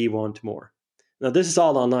more, we want more." Now, this is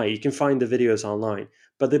all online. You can find the videos online.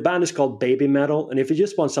 But the band is called Baby Metal. And if you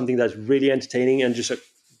just want something that's really entertaining and just a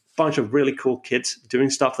bunch of really cool kids doing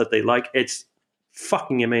stuff that they like, it's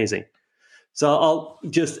fucking amazing. So I'll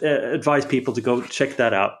just advise people to go check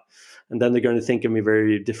that out. And then they're going to think of me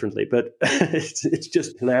very differently. But it's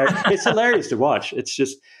just hilarious. It's hilarious to watch. It's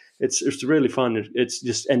really fun. It's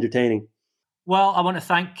just entertaining. Well, I want to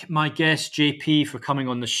thank my guest, JP, for coming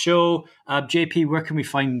on the show. JP, where can we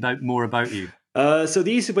find out more about you? So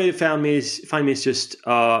the easiest way to find me is just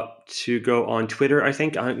to go on Twitter. I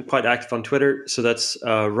think I'm quite active on Twitter. So that's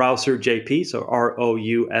RouserJP, so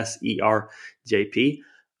ROUSERJP.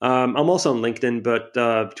 I'm also on LinkedIn, but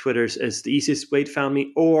Twitter is the easiest way to find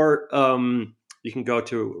me. Or you can go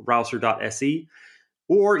to rouser.se,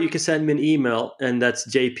 or you can send me an email, and that's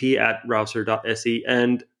jp@rouser.se.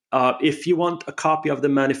 And if you want a copy of the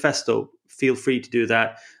manifesto, feel free to do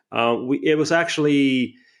that. It was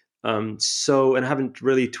actually and I haven't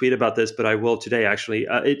really tweeted about this, but I will today. Actually,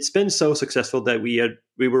 it's been so successful that we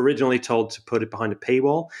were originally told to put it behind a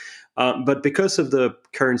paywall, but because of the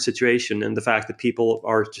current situation and the fact that people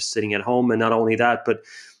are just sitting at home, and not only that, but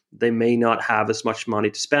they may not have as much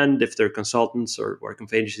money to spend if they're consultants or working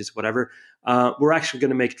for agencies, whatever. We're actually going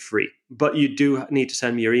to make it free, but you do need to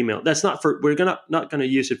send me your email. That's not for, we're not going to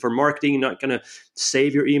use it for marketing, not going to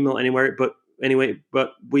save your email anywhere, but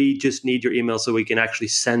we just need your email so we can actually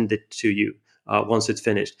send it to you once it's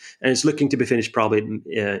finished. And it's looking to be finished probably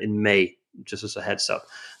in May, just as a heads up.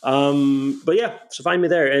 But yeah, so find me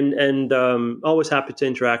there, and always happy to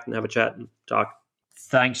interact and have a chat and talk.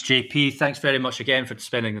 Thanks, JP. Thanks very much again for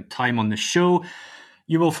spending the time on the show.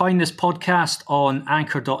 You will find this podcast on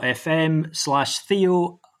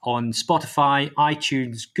anchor.fm/Theo, on Spotify,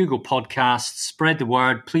 iTunes, Google Podcasts. Spread the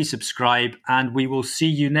word. Please subscribe, and we will see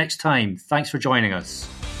you next time. Thanks for joining us.